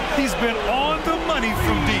 He's been on the money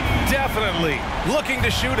from deep. Definitely looking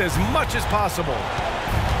to shoot as much as possible.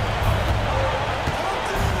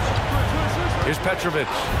 Here's Petrovic,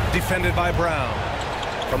 defended by Brown.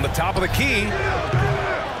 From the top of the key,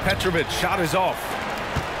 Petrovic shot is off.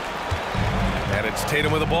 And it's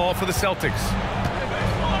Tatum with the ball for the Celtics.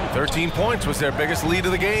 13 points was their biggest lead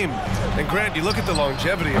of the game. And Grant, you look at the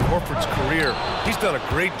longevity of Horford's career. He's done a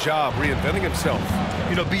great job reinventing himself.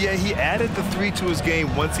 You know, B.A., he added the 3 to his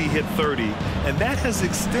game once he hit 30, and that has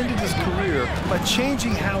extended his career by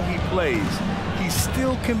changing how he plays. He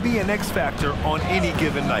still can be an X factor on any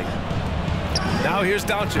given night. Now here's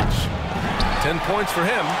Doncic. 10 points for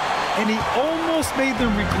him. And he almost made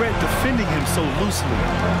them regret defending him so loosely.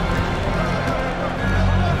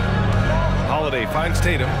 Holiday finds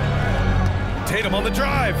Tatum. Tatum on the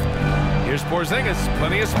drive. Here's Porzingis,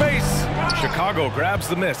 plenty of space. Chicago grabs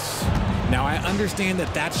the miss. Now, I understand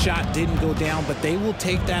that that shot didn't go down, but they will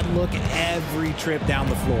take that look every trip down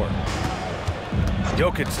the floor.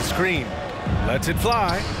 Jokic the screen. Lets it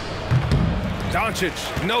fly. Doncic,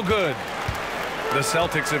 no good. The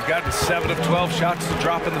Celtics have gotten 7 of 12 shots to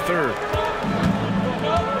drop in the third.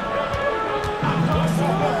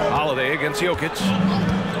 Holiday against Jokic.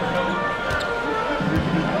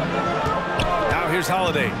 Now here's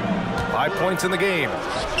Holiday. 5 points in the game.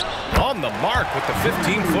 On the mark with the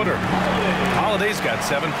 15-footer. Holiday's got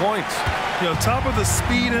 7 points. You know, top of the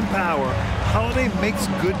speed and power, Holiday makes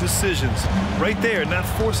good decisions. Right there, not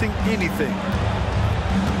forcing anything.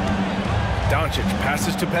 Doncic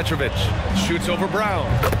passes to Petrovic. Shoots over Brown.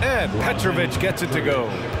 And Petrovic gets it to go.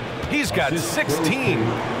 He's got 16.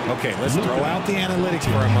 Okay, let's throw out the analytics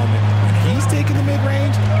for a moment. When he's taking the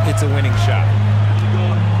mid-range, it's a winning shot.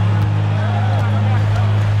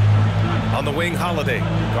 On the wing, Holiday,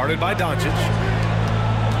 guarded by Doncic.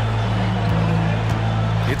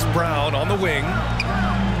 It's Brown on the wing.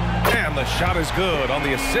 And the shot is good on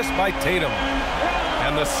the assist by Tatum.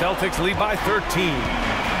 And the Celtics lead by 13.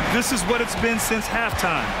 This is what it's been since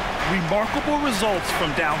halftime. Remarkable results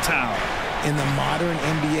from downtown. In the modern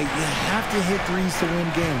NBA, you have to hit threes to win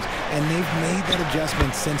games, and they've made that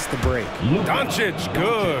adjustment since the break. Doncic,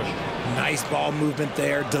 good. Nice ball movement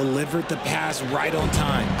there, delivered the pass right on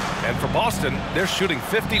time. And for Boston, they're shooting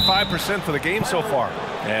 55% for the game so far.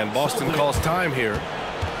 And Boston calls time here.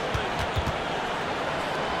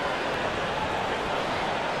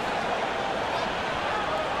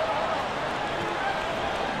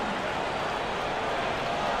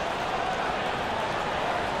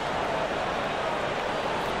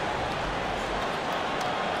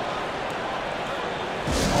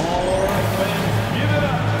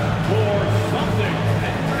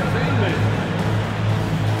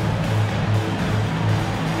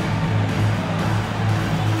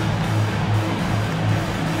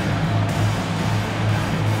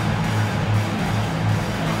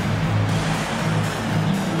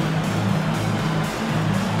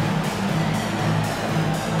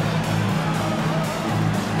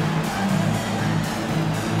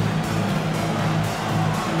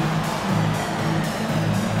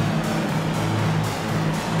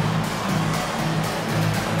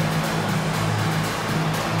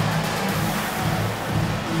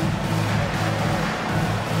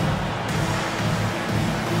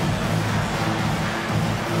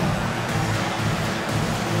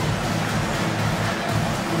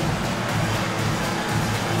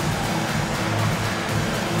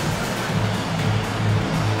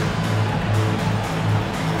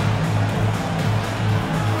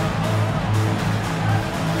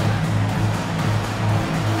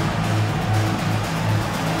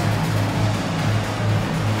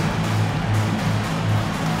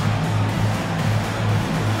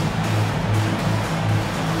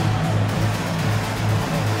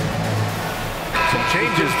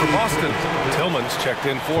 Changes for Boston. Tillman's checked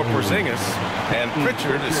in for Porzingis, and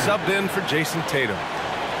Pritchard is subbed in for Jason Tatum.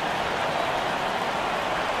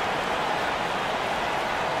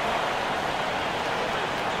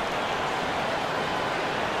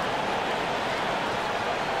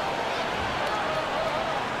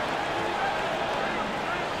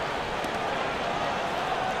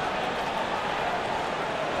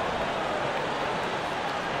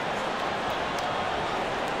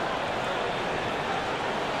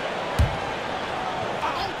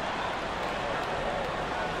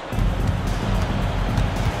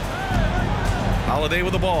 Holiday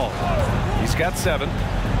with the ball. He's got 7.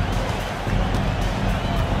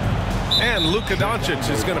 And Luka Doncic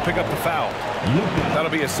is going to pick up the foul.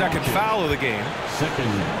 That'll be his second foul of the game.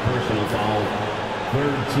 Second personal foul.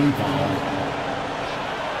 Third team foul.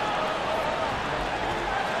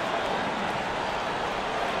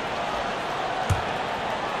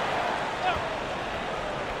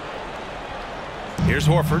 Here's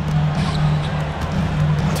Horford.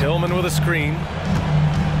 Tillman with a screen.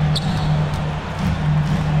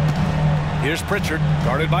 Here's Pritchard,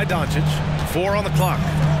 guarded by Doncic. 4 on the clock.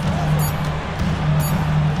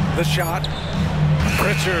 The shot.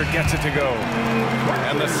 Pritchard gets it to go.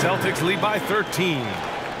 And the Celtics lead by 13.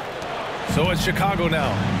 So it's Chicago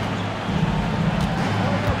now.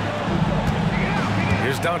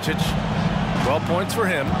 Here's Doncic. 12 points for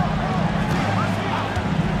him.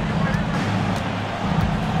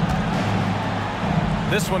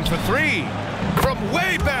 This one for 3. From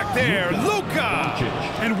way back there, Luka!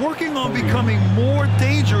 And working on becoming more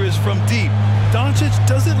dangerous from deep. Doncic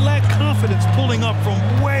doesn't lack confidence pulling up from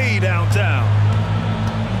way downtown.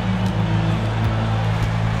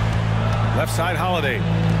 Left side, Holiday.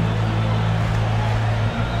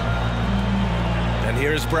 And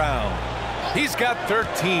here's Brown. He's got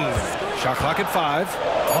 13. Shot clock at 5.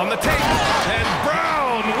 On the tape. And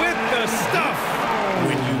Brown with the stuff.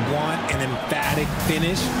 When you want an emphatic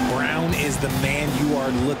finish, Brown is the man you are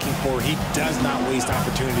looking for. He does not waste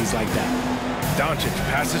opportunities like that. Doncic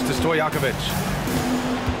passes to Stojakovic.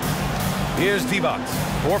 Here's Divac.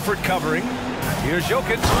 Horford covering. Here's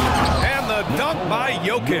Jokic. And the dunk by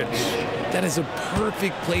Jokic. That is a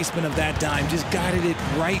perfect placement of that dime. Just guided it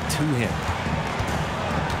right to him.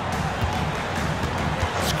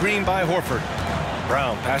 Screen by Horford.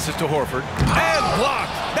 Brown passes to Horford. And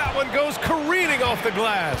blocked. That one goes careening off the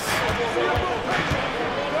glass.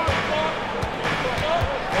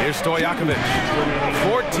 Here's Stojakovic.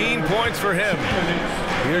 14 points for him.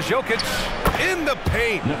 Here's Jokic in the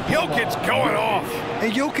paint. Jokic going off.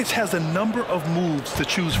 And Jokic has a number of moves to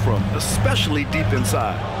choose from, especially deep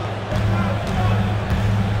inside.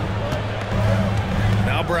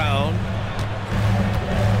 Now Brown.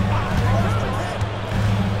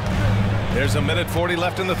 There's 1:40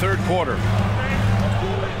 left in the third quarter.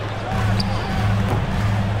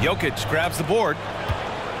 Jokic grabs the board.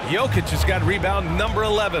 Jokic has got rebound number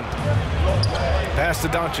 11. Pass to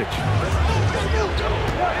Doncic.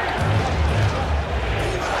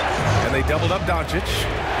 And they doubled up Doncic.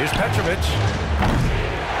 Here's Petrovic.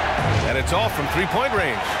 And it's off from three-point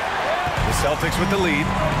range. The Celtics with the lead.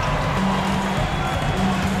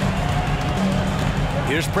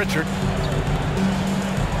 Here's Pritchard.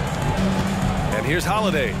 And here's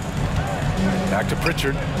Holiday. Back to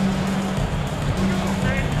Pritchard.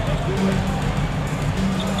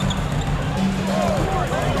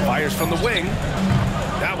 Fires from the wing.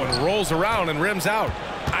 That one rolls around and rims out.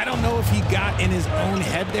 I don't know if he got in his own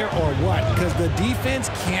head there or what, because the defense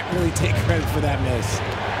can't really take credit for that miss.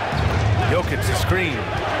 Jokic a screen.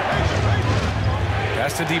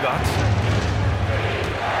 Pass to Divac.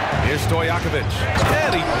 Here's Stojakovic.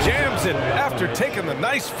 And he jams it after taking the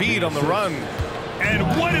nice feed on the run. And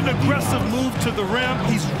what an aggressive move to the rim.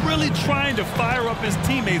 He's really trying to fire up his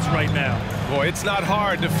teammates right now. Boy, it's not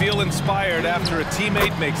hard to feel inspired after a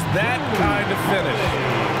teammate makes that kind of finish.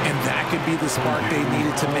 And that could be the spark they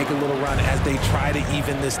needed to make a little run as they try to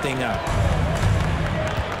even this thing up.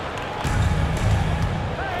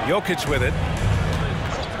 Jokic with it.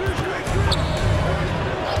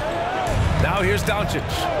 Now here's Doncic.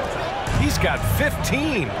 He's got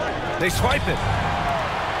 15. They swipe it.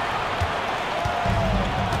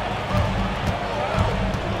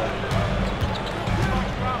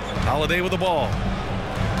 Holiday with the ball.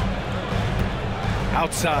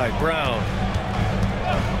 Outside, Brown.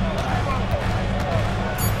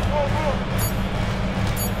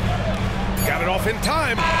 Got it off in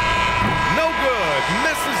time. No good.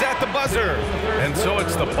 Misses at the buzzer. And so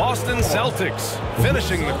it's the Boston Celtics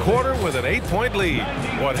finishing the quarter with an 8-point lead.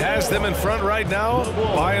 What has them in front right now,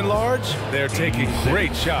 by and large, they're taking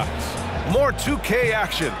great shots. More 2K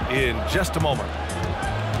action in just a moment.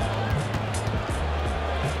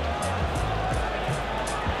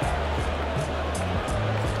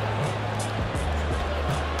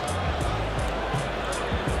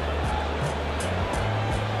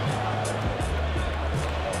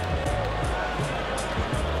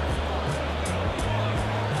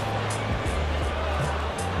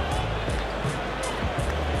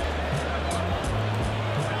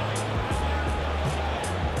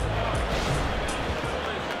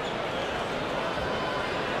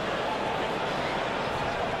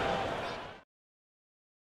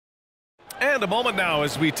 And a moment now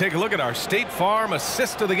as we take a look at our State Farm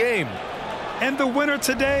assist of the game. And the winner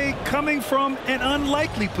today coming from an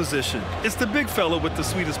unlikely position. It's the big fella with the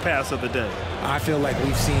sweetest pass of the day. I feel like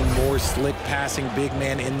we've seen more slick passing big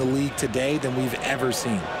man in the league today than we've ever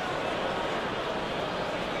seen.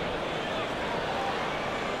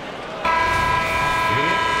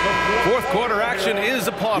 Fourth quarter action is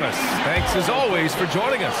upon us. Thanks as always for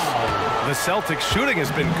joining us. The Celtics shooting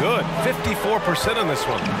has been good. 54% in this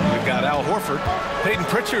one. We've got Al Horford. Peyton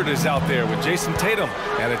Pritchard is out there with Jason Tatum.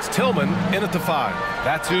 And it's Tillman in at the 5.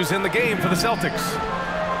 That's who's in the game for the Celtics.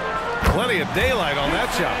 Plenty of daylight on that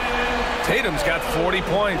shot. Tatum's got 40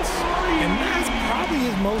 points. And that's probably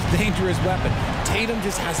his most dangerous weapon. Tatum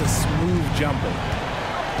just has a smooth jumper.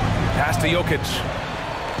 Pass to Jokic.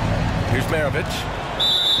 Here's Maravich.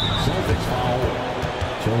 Celtics foul.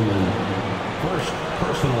 Tillman. First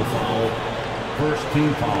personal foul. First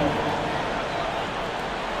team foul.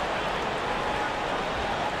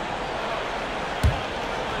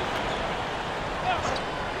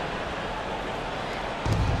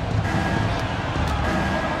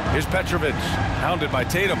 Here's Petrovic. Hounded by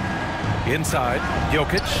Tatum. Inside.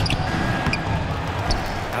 Jokic.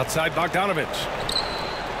 Outside Bogdanovic.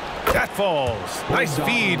 That falls. Nice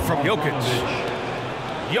feed from Jokic.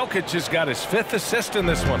 Jokic has got his 5th assist in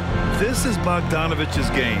this one. This is Bogdanovic's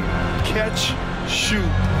game. Catch, shoot,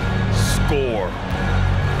 score.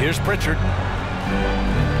 Here's Pritchard.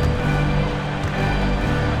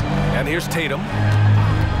 And here's Tatum.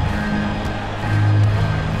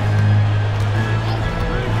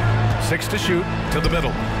 Six to shoot to the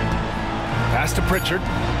middle. Pass to Pritchard.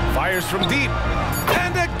 Fires from deep.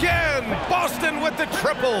 And again, Boston with the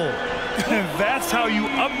triple. That's how you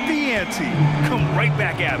up the ante. Come right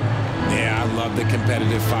back at him. Yeah, I love the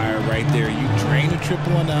competitive fire right there. You drain a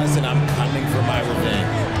triple on us, and I'm coming for my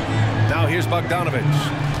revenge. Now here's Bogdanovich.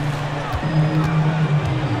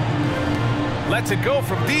 Lets it go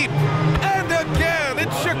from deep. And again,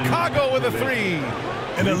 it's Chicago with a three.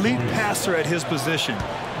 An elite passer at his position.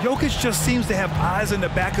 Jokic just seems to have eyes in the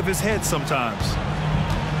back of his head sometimes.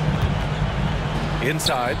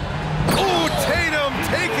 Inside. Oh, Tatum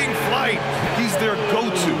taking flight. He's their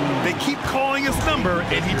go-to. They keep calling his number,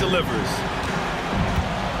 and he delivers.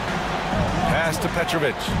 Pass to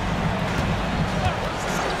Petrovic.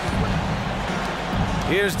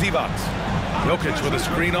 Here's Divac. Jokic with a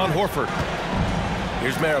screen on Horford.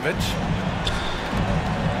 Here's Maravich.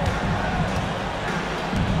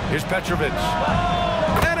 Here's Petrovic.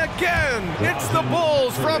 And again, it's the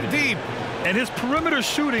Bulls from deep. And his perimeter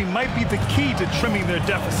shooting might be the key to trimming their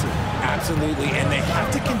deficit. Absolutely, and they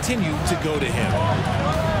have to continue to go to him.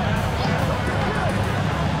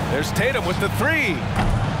 There's Tatum with the three.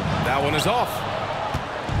 That one is off.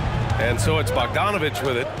 And so it's Bogdanovich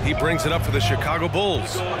with it. He brings it up for the Chicago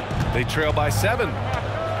Bulls. They trail by 7.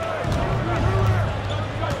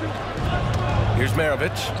 Here's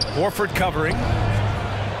Maravich. Horford covering.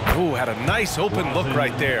 Ooh, had a nice open look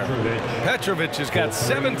right there. Petrovic has got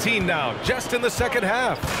 17 now, just in the second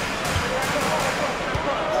half.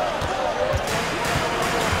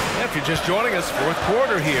 If you're just joining us, fourth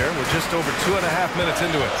quarter here. We're just over 2.5 minutes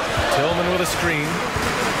into it. Tillman with a screen.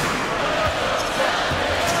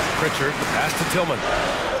 Pritchard, pass to Tillman.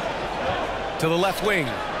 To the left wing,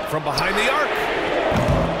 from behind the arc.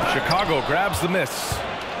 Chicago grabs the miss.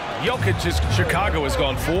 Jokic's Chicago has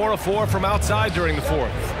gone 4 of 4 from outside during the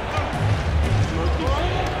fourth.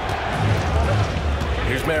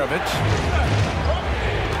 Here's Maravich.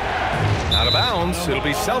 Out of bounds. It'll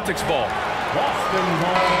be Celtics ball.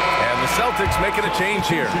 And the Celtics making a change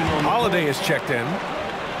here. Holiday is checked in.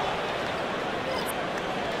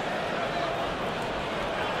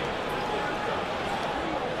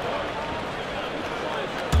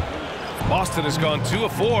 Boston has gone 2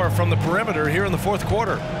 of 4 from the perimeter here in the fourth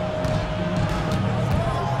quarter.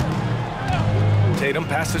 Tatum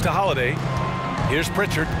passes to Holiday. Here's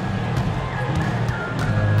Pritchard.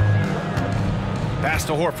 Pass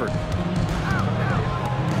to Horford.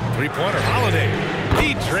 Three-pointer, Holiday.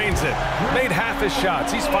 He drains it. Made half his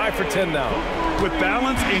shots. He's 5 for 10 now. With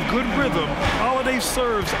balance and good rhythm, Holiday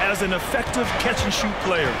serves as an effective catch-and-shoot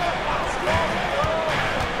player.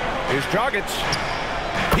 Here's Dragic.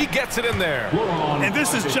 He gets it in there. And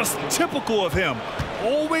this is just typical of him.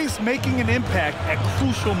 Always making an impact at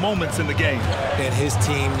crucial moments in the game. And his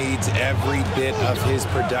team needs every bit of his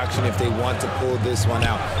production if they want to pull this one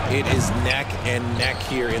out. It is neck and neck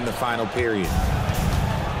here in the final period.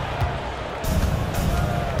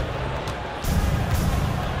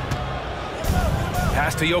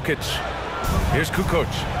 Pass to Jokic. Here's Kukoc,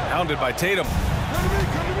 hounded by Tatum.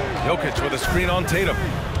 Jokic with a screen on Tatum.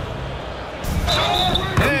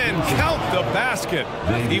 And count the basket.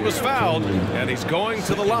 He was fouled, and he's going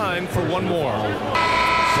to the line for one more.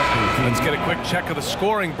 Let's get a quick check of the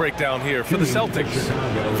scoring breakdown here for the Celtics.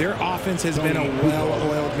 Their offense has been a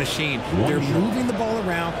well-oiled machine. They're moving the ball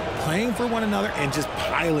around, playing for one another, and just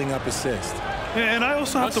piling up assists. And I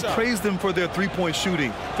also have to praise them for their three-point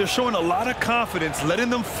shooting. They're showing a lot of confidence, letting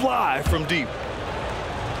them fly from deep.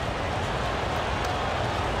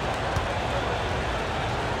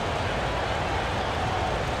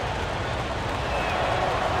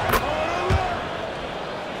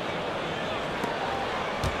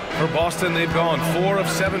 For Boston, they've gone 4 of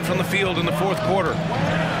 7 from the field in the fourth quarter.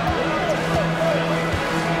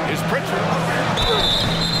 Here's Pritchard.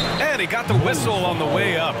 And he got the whistle on the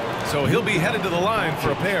way up, so he'll be headed to the line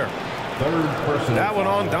for a pair. That one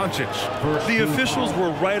on Doncic. The officials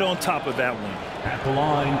were right on top of that one. At the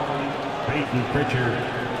line, Peyton Pritchard.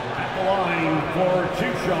 At the line for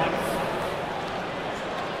 2 shots.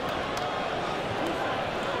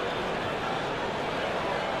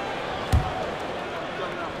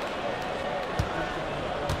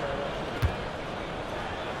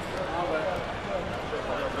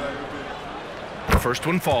 First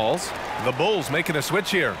one falls. The Bulls making a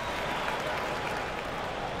switch here.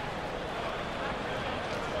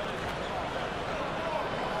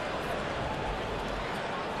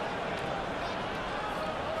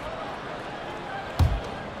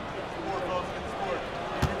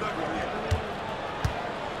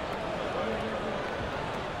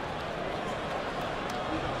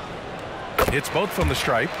 Hits both from the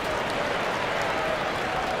stripe.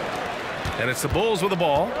 And it's the Bulls with the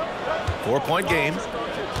ball. 4-point game.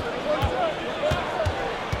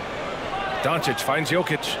 Doncic finds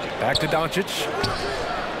Jokic. Back to Doncic.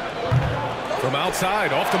 From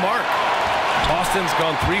outside, off the mark. Boston's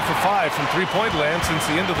gone 3 for 5 from three-point land since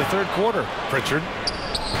the end of the third quarter. Pritchard.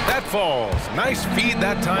 That falls. Nice feed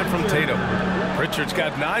that time from Tatum. Pritchard's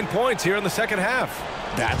got 9 points here in the second half.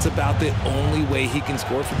 That's about the only way he can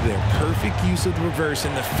score from there. Perfect use of the reverse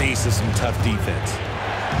in the face of some tough defense.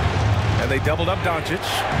 And they doubled up Doncic.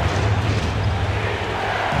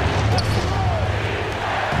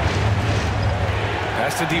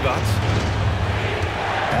 Pass to Divac.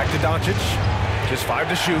 Back to Doncic. Just 5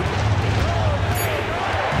 to shoot.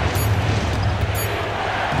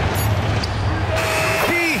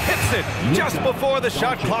 He hits it just before the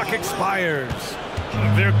shot clock expires.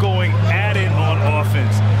 They're going at it on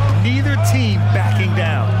offense. Neither team backing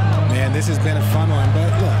down. Man, this has been a fun one,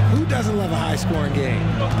 but look, who doesn't love a high-scoring game?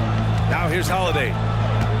 Now here's Holiday.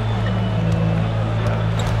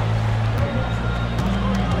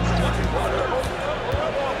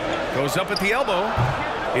 Goes up at the elbow.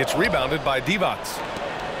 It's rebounded by Divac.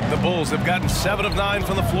 The Bulls have gotten 7 of 9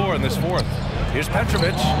 from the floor in this fourth. Here's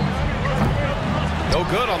Petrovic. No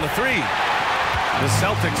good on the three. The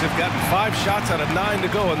Celtics have gotten 5 shots out of 9 to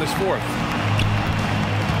go in this fourth.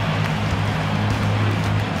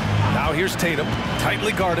 Now here's Tatum,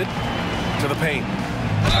 tightly guarded to the paint.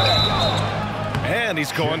 And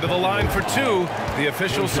he's going to the line for 2. The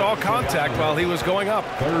official saw contact while he was going up.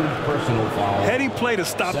 Third personal foul. Heady play to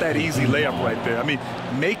stop that easy layup right there. I mean,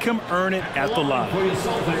 make him earn it at the line. For the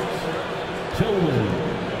Celtics, Tillman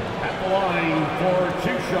at the line for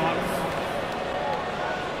 2 shots.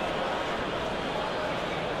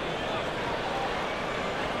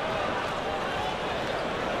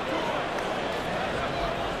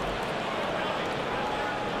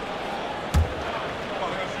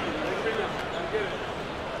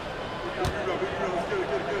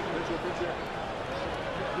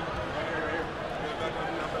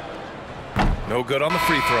 No good on the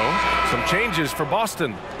free throw. Some changes for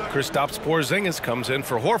Boston. Kristaps Porzingis comes in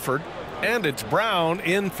for Horford, and it's Brown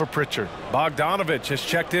in for Pritchard. Bogdanovich has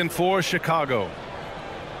checked in for Chicago.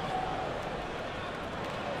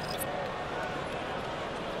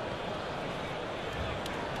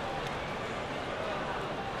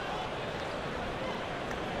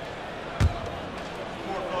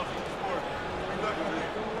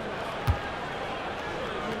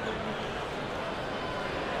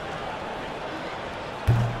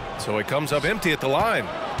 So he comes up empty at the line.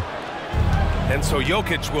 And so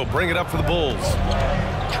Jokic will bring it up for the Bulls.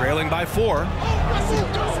 Trailing by 4.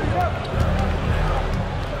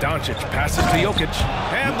 Doncic passes to Jokic.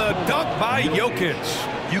 And the dunk by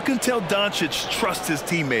Jokic. You can tell Doncic trusts his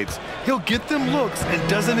teammates. He'll get them looks and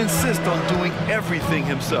doesn't insist on doing everything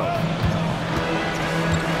himself.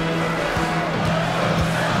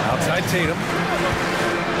 Outside Tatum.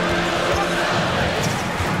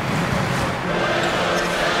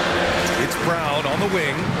 Brown on the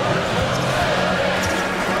wing.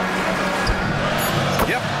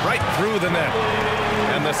 Yep, right through the net.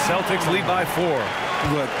 And the Celtics lead by 4.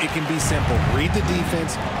 Look, it can be simple. Read the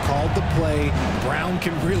defense, call the play. Brown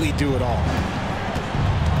can really do it all.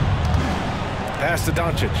 Pass to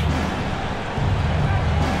Doncic.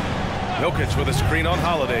 Jokic with a screen on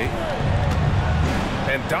Holiday.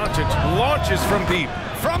 And Doncic launches from deep,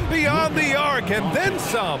 from beyond the arc, and then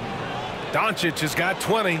some. Doncic has got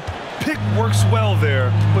 20. Pick works well there,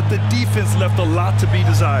 but the defense left a lot to be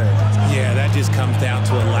desired. Yeah, that just comes down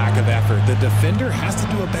to a lack of effort. The defender has to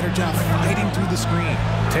do a better job fighting through the screen.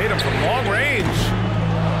 Tatum from long range.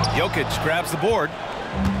 Jokic grabs the board.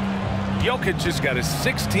 Jokic has got his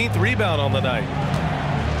 16th rebound on the night.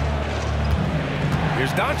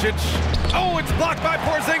 Here's Doncic. Oh, it's blocked by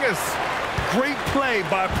Porzingis. Great play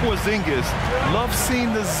by Porzingis. Love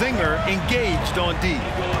seeing the zinger engaged on D.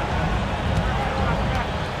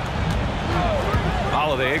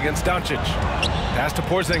 Holiday against Doncic. Pass to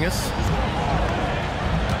Porzingis.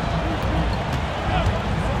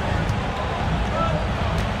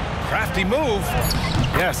 Crafty move.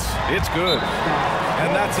 Yes, it's good.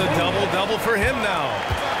 And that's a double-double for him now.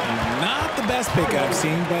 Not the best pick I've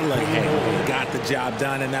seen, but look, hey, he got the job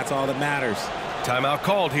done, and that's all that matters. Timeout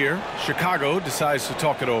called here. Chicago decides to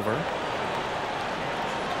talk it over.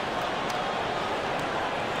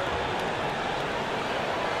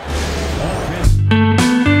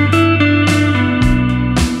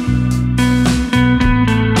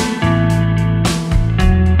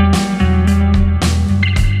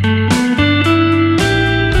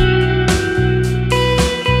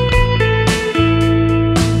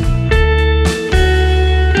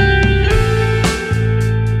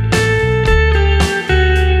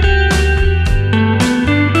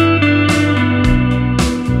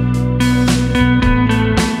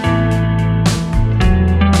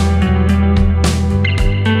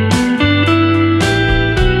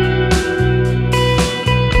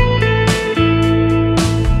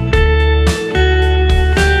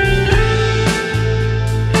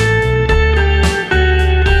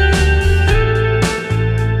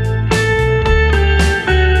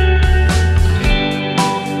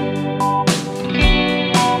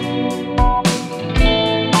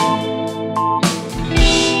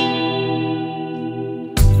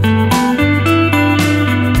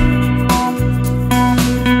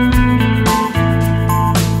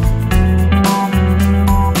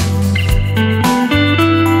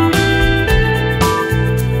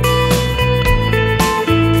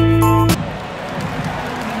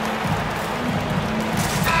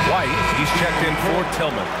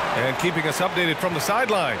 keeping us updated from the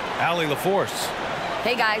sideline. Allie LaForce.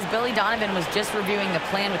 Hey guys, Billy Donovan was just reviewing the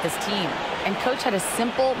plan with his team, and coach had a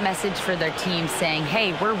simple message for their team saying,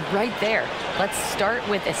 hey, we're right there. Let's start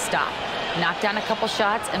with a stop. Knock down a couple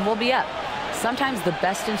shots and we'll be up. Sometimes the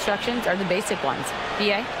best instructions are the basic ones.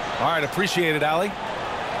 BA? All right, appreciate it, Allie.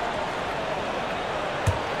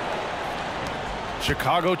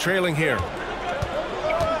 Chicago trailing here.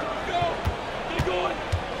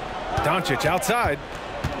 Doncic outside.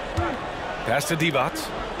 Pass to Divac.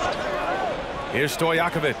 Here's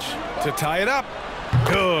Stojakovic to tie it up.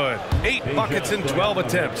 Good. 8 buckets in 12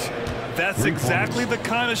 attempts. That's exactly the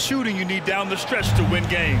kind of shooting you need down the stretch to win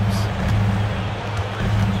games.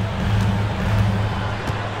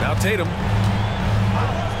 Now Tatum.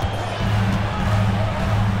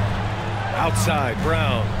 Outside,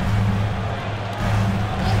 Brown.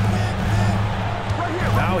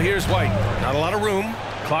 Now here's White. Not a lot of room.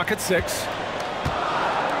 Clock at 6.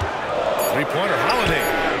 Three-pointer, Holiday.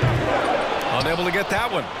 Unable to get that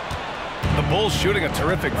one. The Bulls shooting a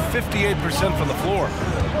terrific 58% from the floor.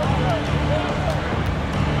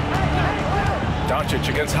 Doncic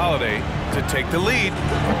against Holiday to take the lead.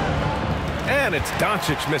 And it's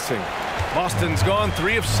Doncic missing. Boston's gone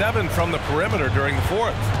 3 of 7 from the perimeter during the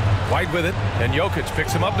fourth. White with it, and Jokic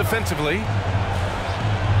picks him up defensively.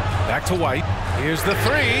 Back to White. Here's the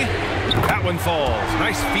 3. That one falls.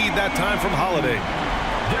 Nice feed that time from Holiday.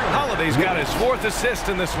 Holiday's got his 4th assist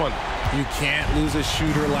in this one. You can't lose a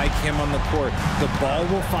shooter like him on the court. The ball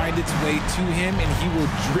will find its way to him, and he will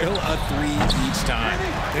drill a 3 each time.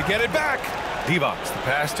 They get it back. Divac, the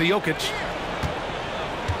pass to Jokic.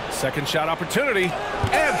 Second shot opportunity.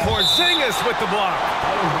 And Porzingis with the block.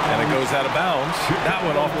 And it goes out of bounds. That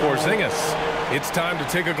one off Porzingis. It's time to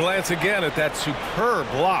take a glance again at that superb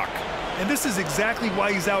block. And this is exactly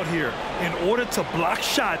why he's out here, in order to block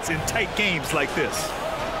shots in tight games like this.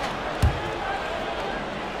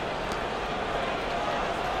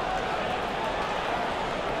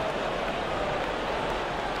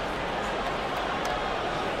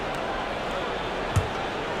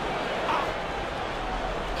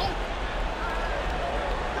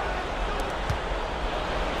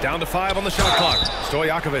 Down to 5 on the shot clock.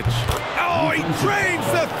 Stojakovic. Oh, he drains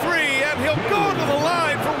the 3, and he'll go to the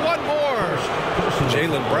line for one more.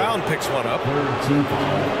 Jaylen Brown picks one up.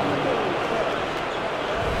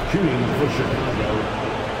 Shooting for Chicago,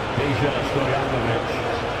 Deja Stojakovic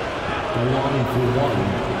at the line for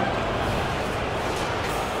 1.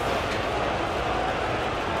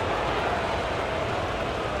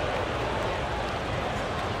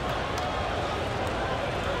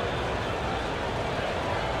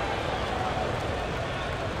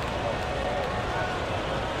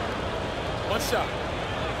 Shot.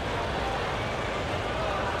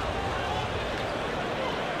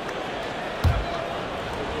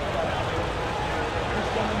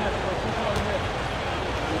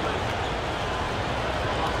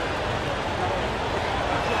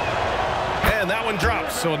 And that one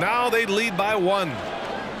drops, so now they lead by 1.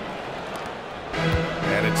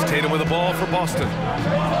 And it's Tatum with the ball for Boston.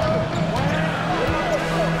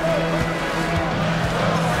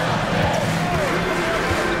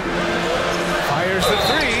 Fires the 3.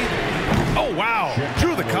 Oh, wow.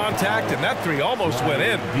 Drew the contact, and that 3 almost went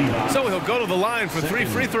in. So he'll go to the line for 3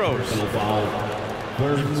 free throws.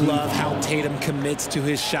 Love how Tatum commits to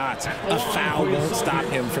his shots. A foul won't stop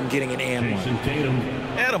him from getting an and one.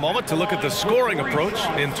 And a moment to look at the scoring approach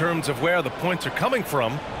in terms of where the points are coming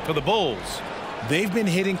from for the Bulls. They've been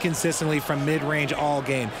hitting consistently from mid-range all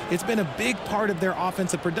game. It's been a big part of their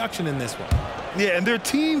offensive production in this one. Yeah, and their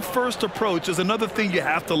team-first approach is another thing you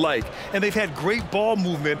have to like. And they've had great ball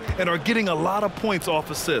movement and are getting a lot of points off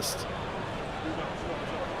assists.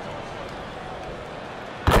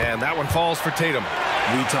 And that one falls for Tatum.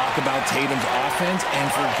 We talk about Tatum's offense,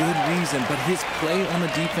 and for good reason, but his play on the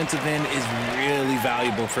defensive end is really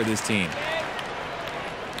valuable for this team.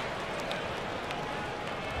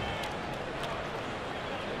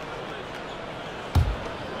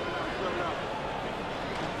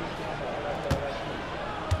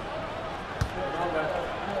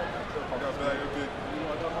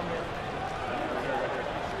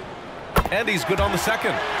 And he's good on the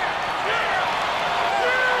second.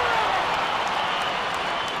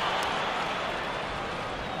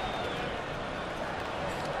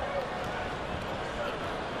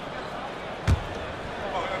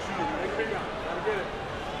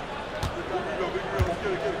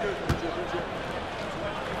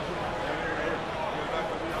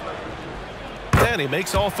 And he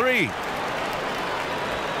makes all 3.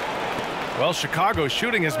 Well, Chicago's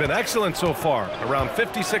shooting has been excellent so far, around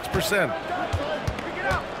 56%.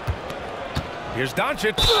 Here's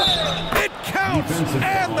Doncic. It counts,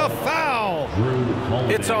 and the foul.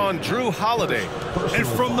 It's on Drew Holiday. And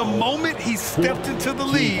from the moment he stepped into the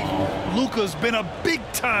league, Luka's been a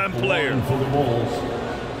big-time player. For the Bulls,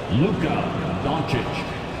 Luka Doncic,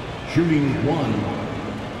 shooting 1.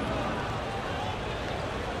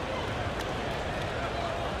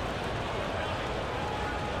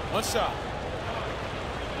 One shot.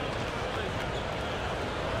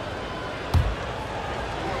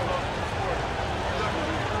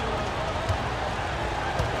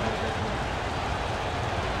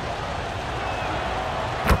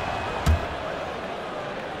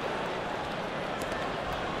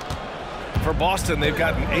 For Boston, they've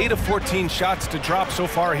gotten 8 of 14 shots to drop so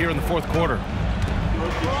far here in the fourth quarter.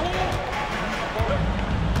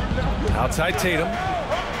 Outside Tatum.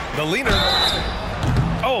 The leaner.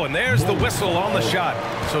 Oh, and there's the whistle on the shot.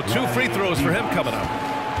 So 2 free throws for him coming up.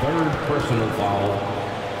 3rd personal foul,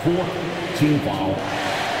 4th team foul.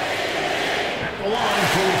 At the line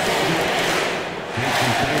for the Celtics.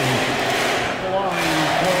 Jason Tatum at the line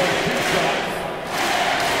for 2 shots.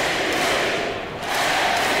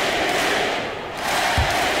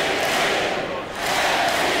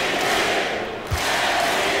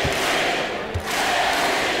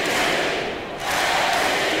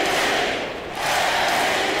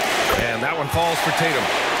 Falls for Tatum.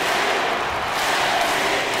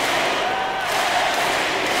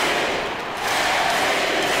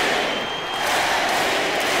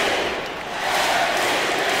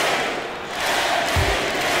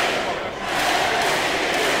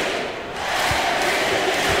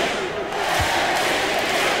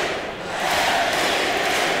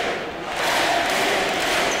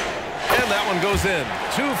 And that one goes in.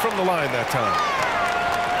 2 from the line that time.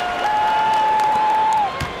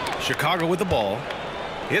 Chicago with the ball.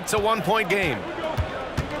 It's a 1-point game.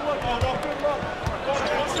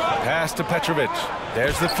 Pass to Petrovic.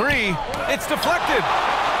 There's the 3. It's deflected.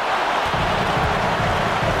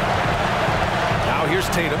 Now here's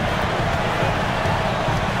Tatum.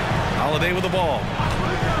 Holiday with the ball.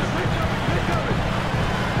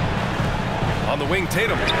 On the wing,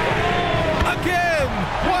 Tatum. Again!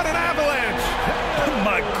 What an avalanche!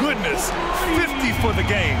 My goodness, 50 for the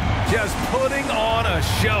game. Just putting on a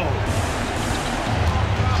show.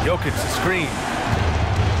 Jokic screen.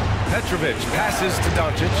 Petrovic passes to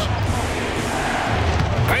Doncic.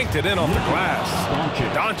 Banked it in off the glass.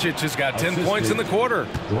 Doncic has got 10 points in the quarter.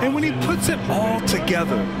 And when he puts it all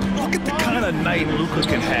together, look at the kind of night Luka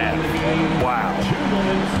can have. Wow.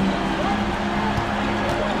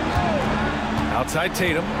 Outside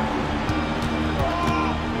Tatum.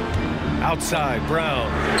 Outside Brown.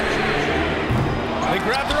 They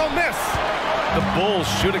grab their own miss. The Bulls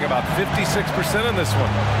shooting about 56% in this one.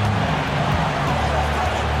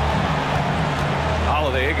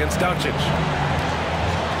 Holiday against Doncic.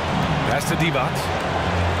 Pass to Divac.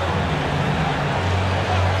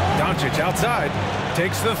 Doncic outside.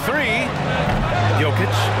 Takes the 3.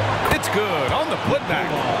 Jokic. It's good on the putback.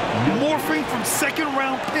 Morphing from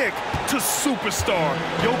second-round pick to superstar.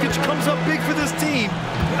 Jokic comes up big for this team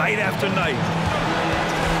night after night.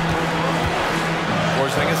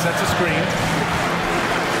 Porzingis sets a screen.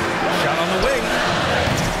 Shot on the wing.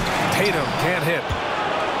 Tatum can't hit.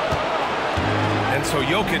 And so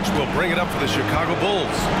Jokic will bring it up for the Chicago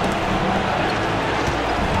Bulls.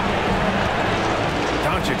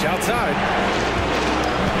 Doncic outside.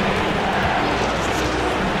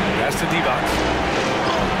 Pass to Divac.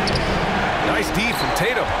 Nice D from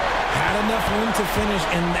Tatum. Had enough room to finish,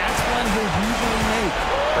 and that's one he'll usually make.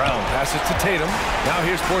 Brown passes to Tatum. Now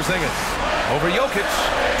here's Porzingis. Over Jokic.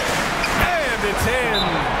 And it's in.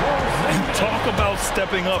 And talk about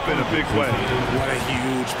stepping up in a big way. What a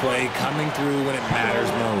huge play coming through when it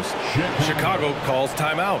matters most. Chicago calls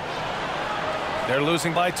timeout. They're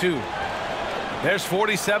losing by 2. There's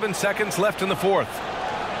 47 seconds left in the fourth.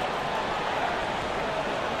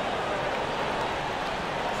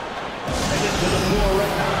 To the floor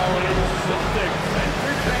right now is Celtics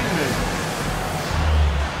Entertainment.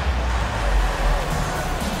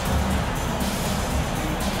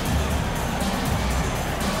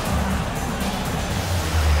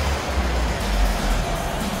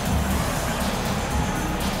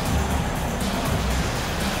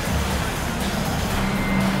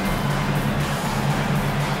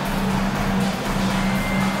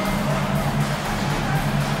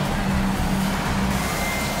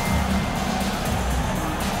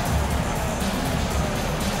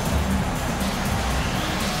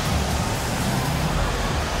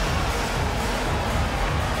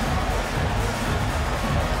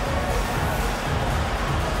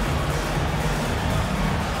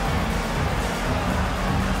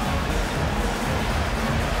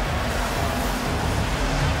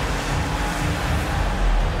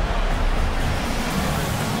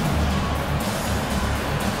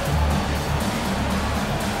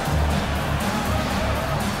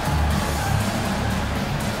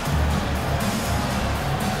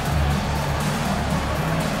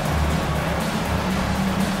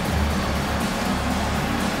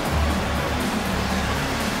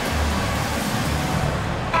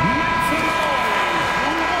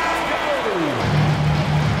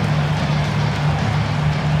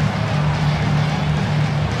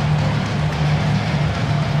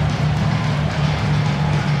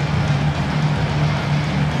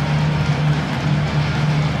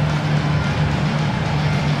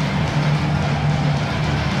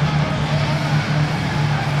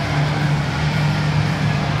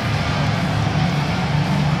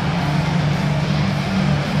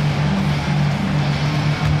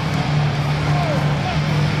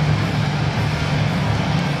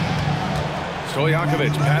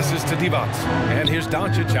 Stojakovic passes to Divac. And here's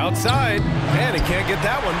Doncic outside. And he can't get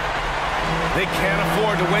that one. They can't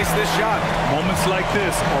afford to waste this shot. Moments like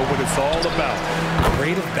this are what it's all about.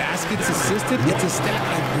 Rate of baskets assisted, it's a stat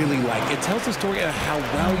I really like. It tells the story of how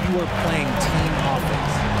well you are playing team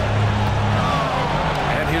offense.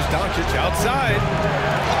 And here's Doncic outside.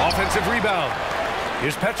 Offensive rebound.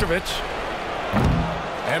 Here's Petrovic.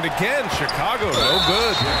 And again, Chicago, no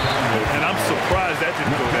good. And I'm surprised that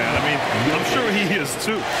didn't go down. I mean, I'm sure he is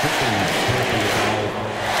too. 15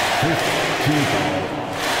 foul.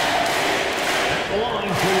 At the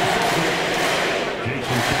line for the Celtics,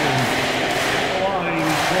 Jason Tatum. At the line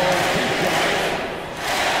for 2 shots.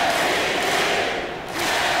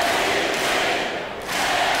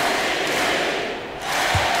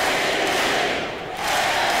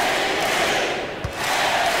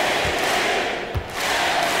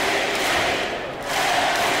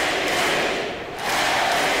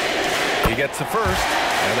 He gets the first,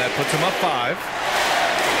 and that puts him up 5.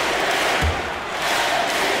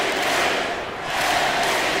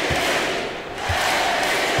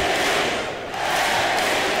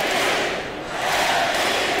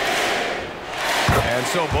 And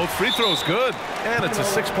so both free throws good, and it's a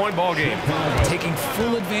 6-point ball game. Taking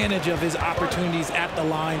full advantage of his opportunities at the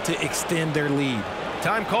line to extend their lead.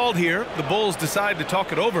 Time called here. The Bulls decide to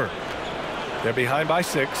talk it over. They're behind by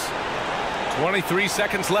 6. 23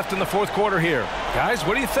 seconds left in the 4th quarter here. Guys,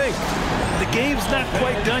 what do you think? The game's not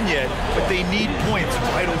quite done yet, but they need points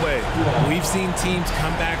right away. We've seen teams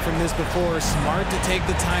come back from this before. Smart to take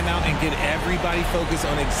the timeout and get everybody focused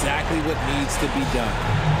on exactly what needs to be done.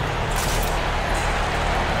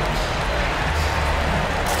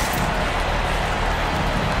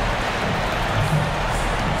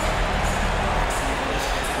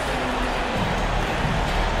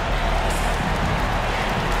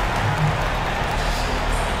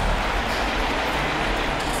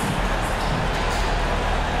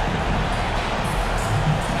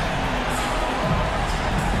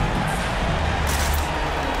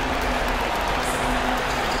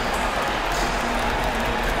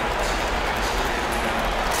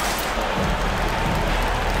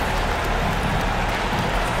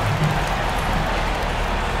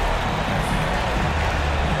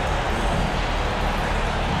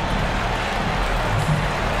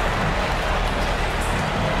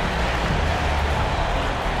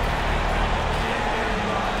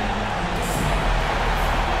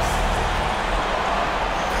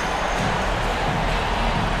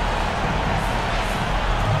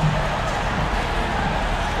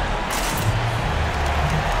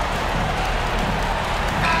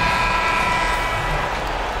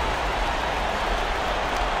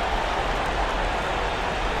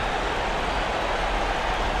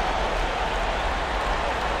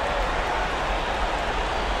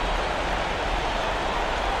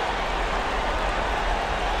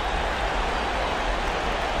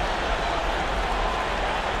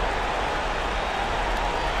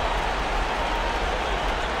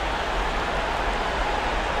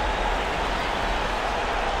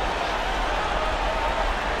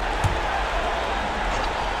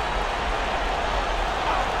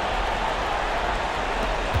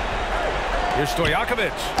 Here's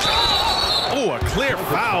Stojakovic. Oh, a clear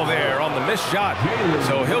foul there on the missed shot.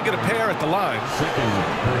 So he'll get a pair at the line. Second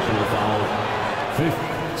personal foul.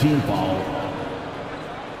 15 foul.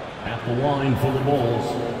 At the line for the Bulls,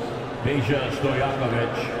 Peja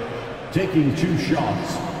Stojakovic taking 2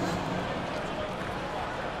 shots.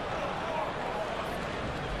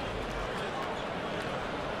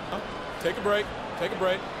 Take a break. Take a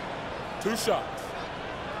break. 2 shots.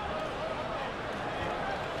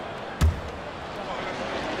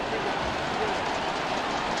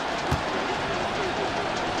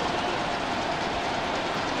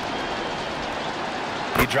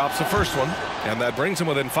 He drops the first one, and that brings him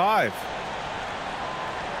within 5.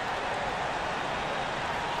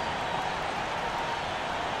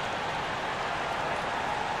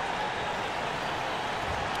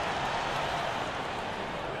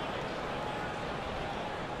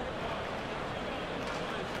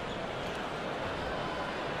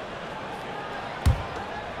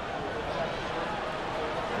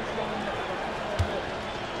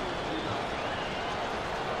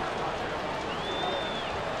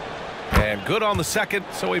 And good on the second,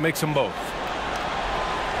 so he makes them both.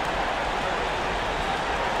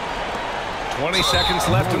 20 seconds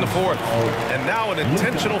left in the 4th. And now an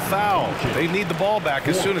intentional foul. They need the ball back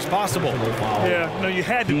as soon as possible. Yeah, no, you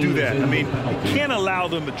had to do that. I mean, you can't allow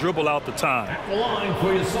them to dribble out the time. At the line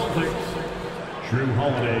for your Celtics, Drew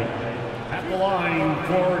Holiday. At the line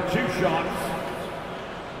for 2 shots.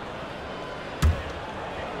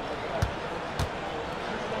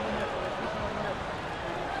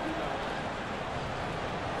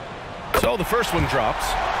 So the first one drops,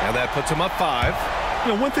 and that puts him up 5.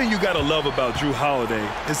 You know, one thing you got to love about Jrue Holiday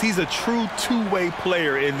is he's a true two-way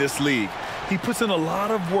player in this league. He puts in a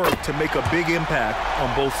lot of work to make a big impact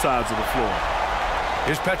on both sides of the floor.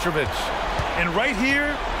 Here's Petrovic. And right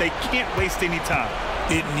here, they can't waste any time.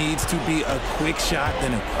 It needs to be a quick shot,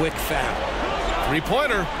 then a quick foul.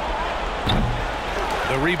 Three-pointer.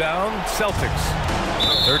 The rebound, Celtics.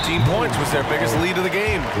 13 points was their biggest lead of the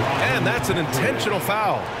game. And that's an intentional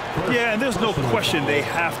foul. Yeah, and there's no question they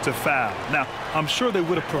have to foul. Now, I'm sure they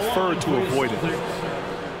would have preferred to avoid it.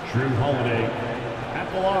 Jrue Holiday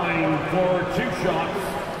at the line for 2 shots.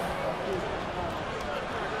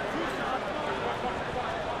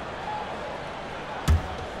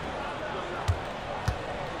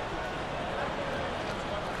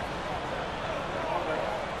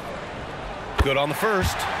 Good on the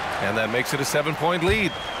first, and that makes it a 7-point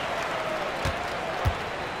lead.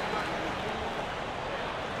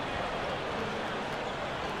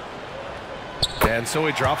 And so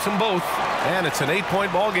he drops them both, and it's an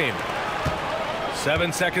 8-point ball game.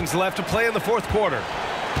 7 seconds left to play in the fourth quarter.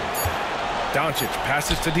 Doncic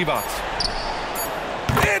passes to Divac.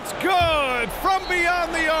 It's good from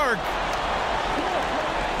beyond the arc.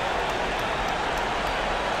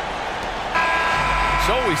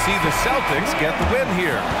 So we see the Celtics get the win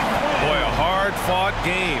here. Boy, a hard-fought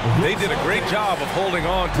game. They did a great job of holding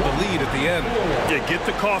on to the lead at the end. Yeah, get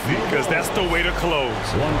the coffee, because that's the way to close.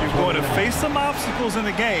 You're going to face some obstacles in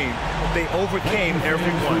the game, but they overcame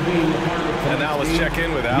every one. And now let's check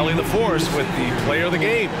in with Allie LaForce with the player of the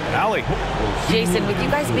game. Allie. Jason, with you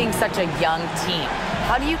guys being such a young team,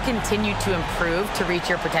 how do you continue to improve to reach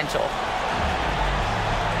your potential?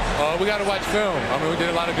 We got to watch film. I mean, we did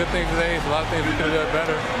a lot of good things today. There's a lot of things we could have done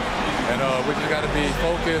better. And we just got to be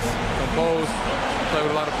focused, composed, play with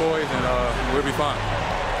a lot of poise, and we'll be fine.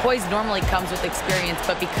 Poise normally comes with experience,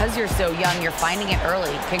 but because you're so young, you're finding it early.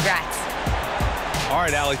 Congrats. All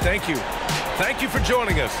right, Allie, thank you. Thank you for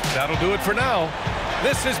joining us. That'll do it for now.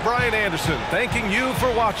 This is Brian Anderson thanking you for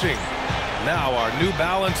watching. Now our New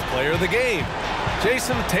Balance player of the game,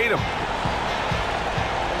 Jason Tatum.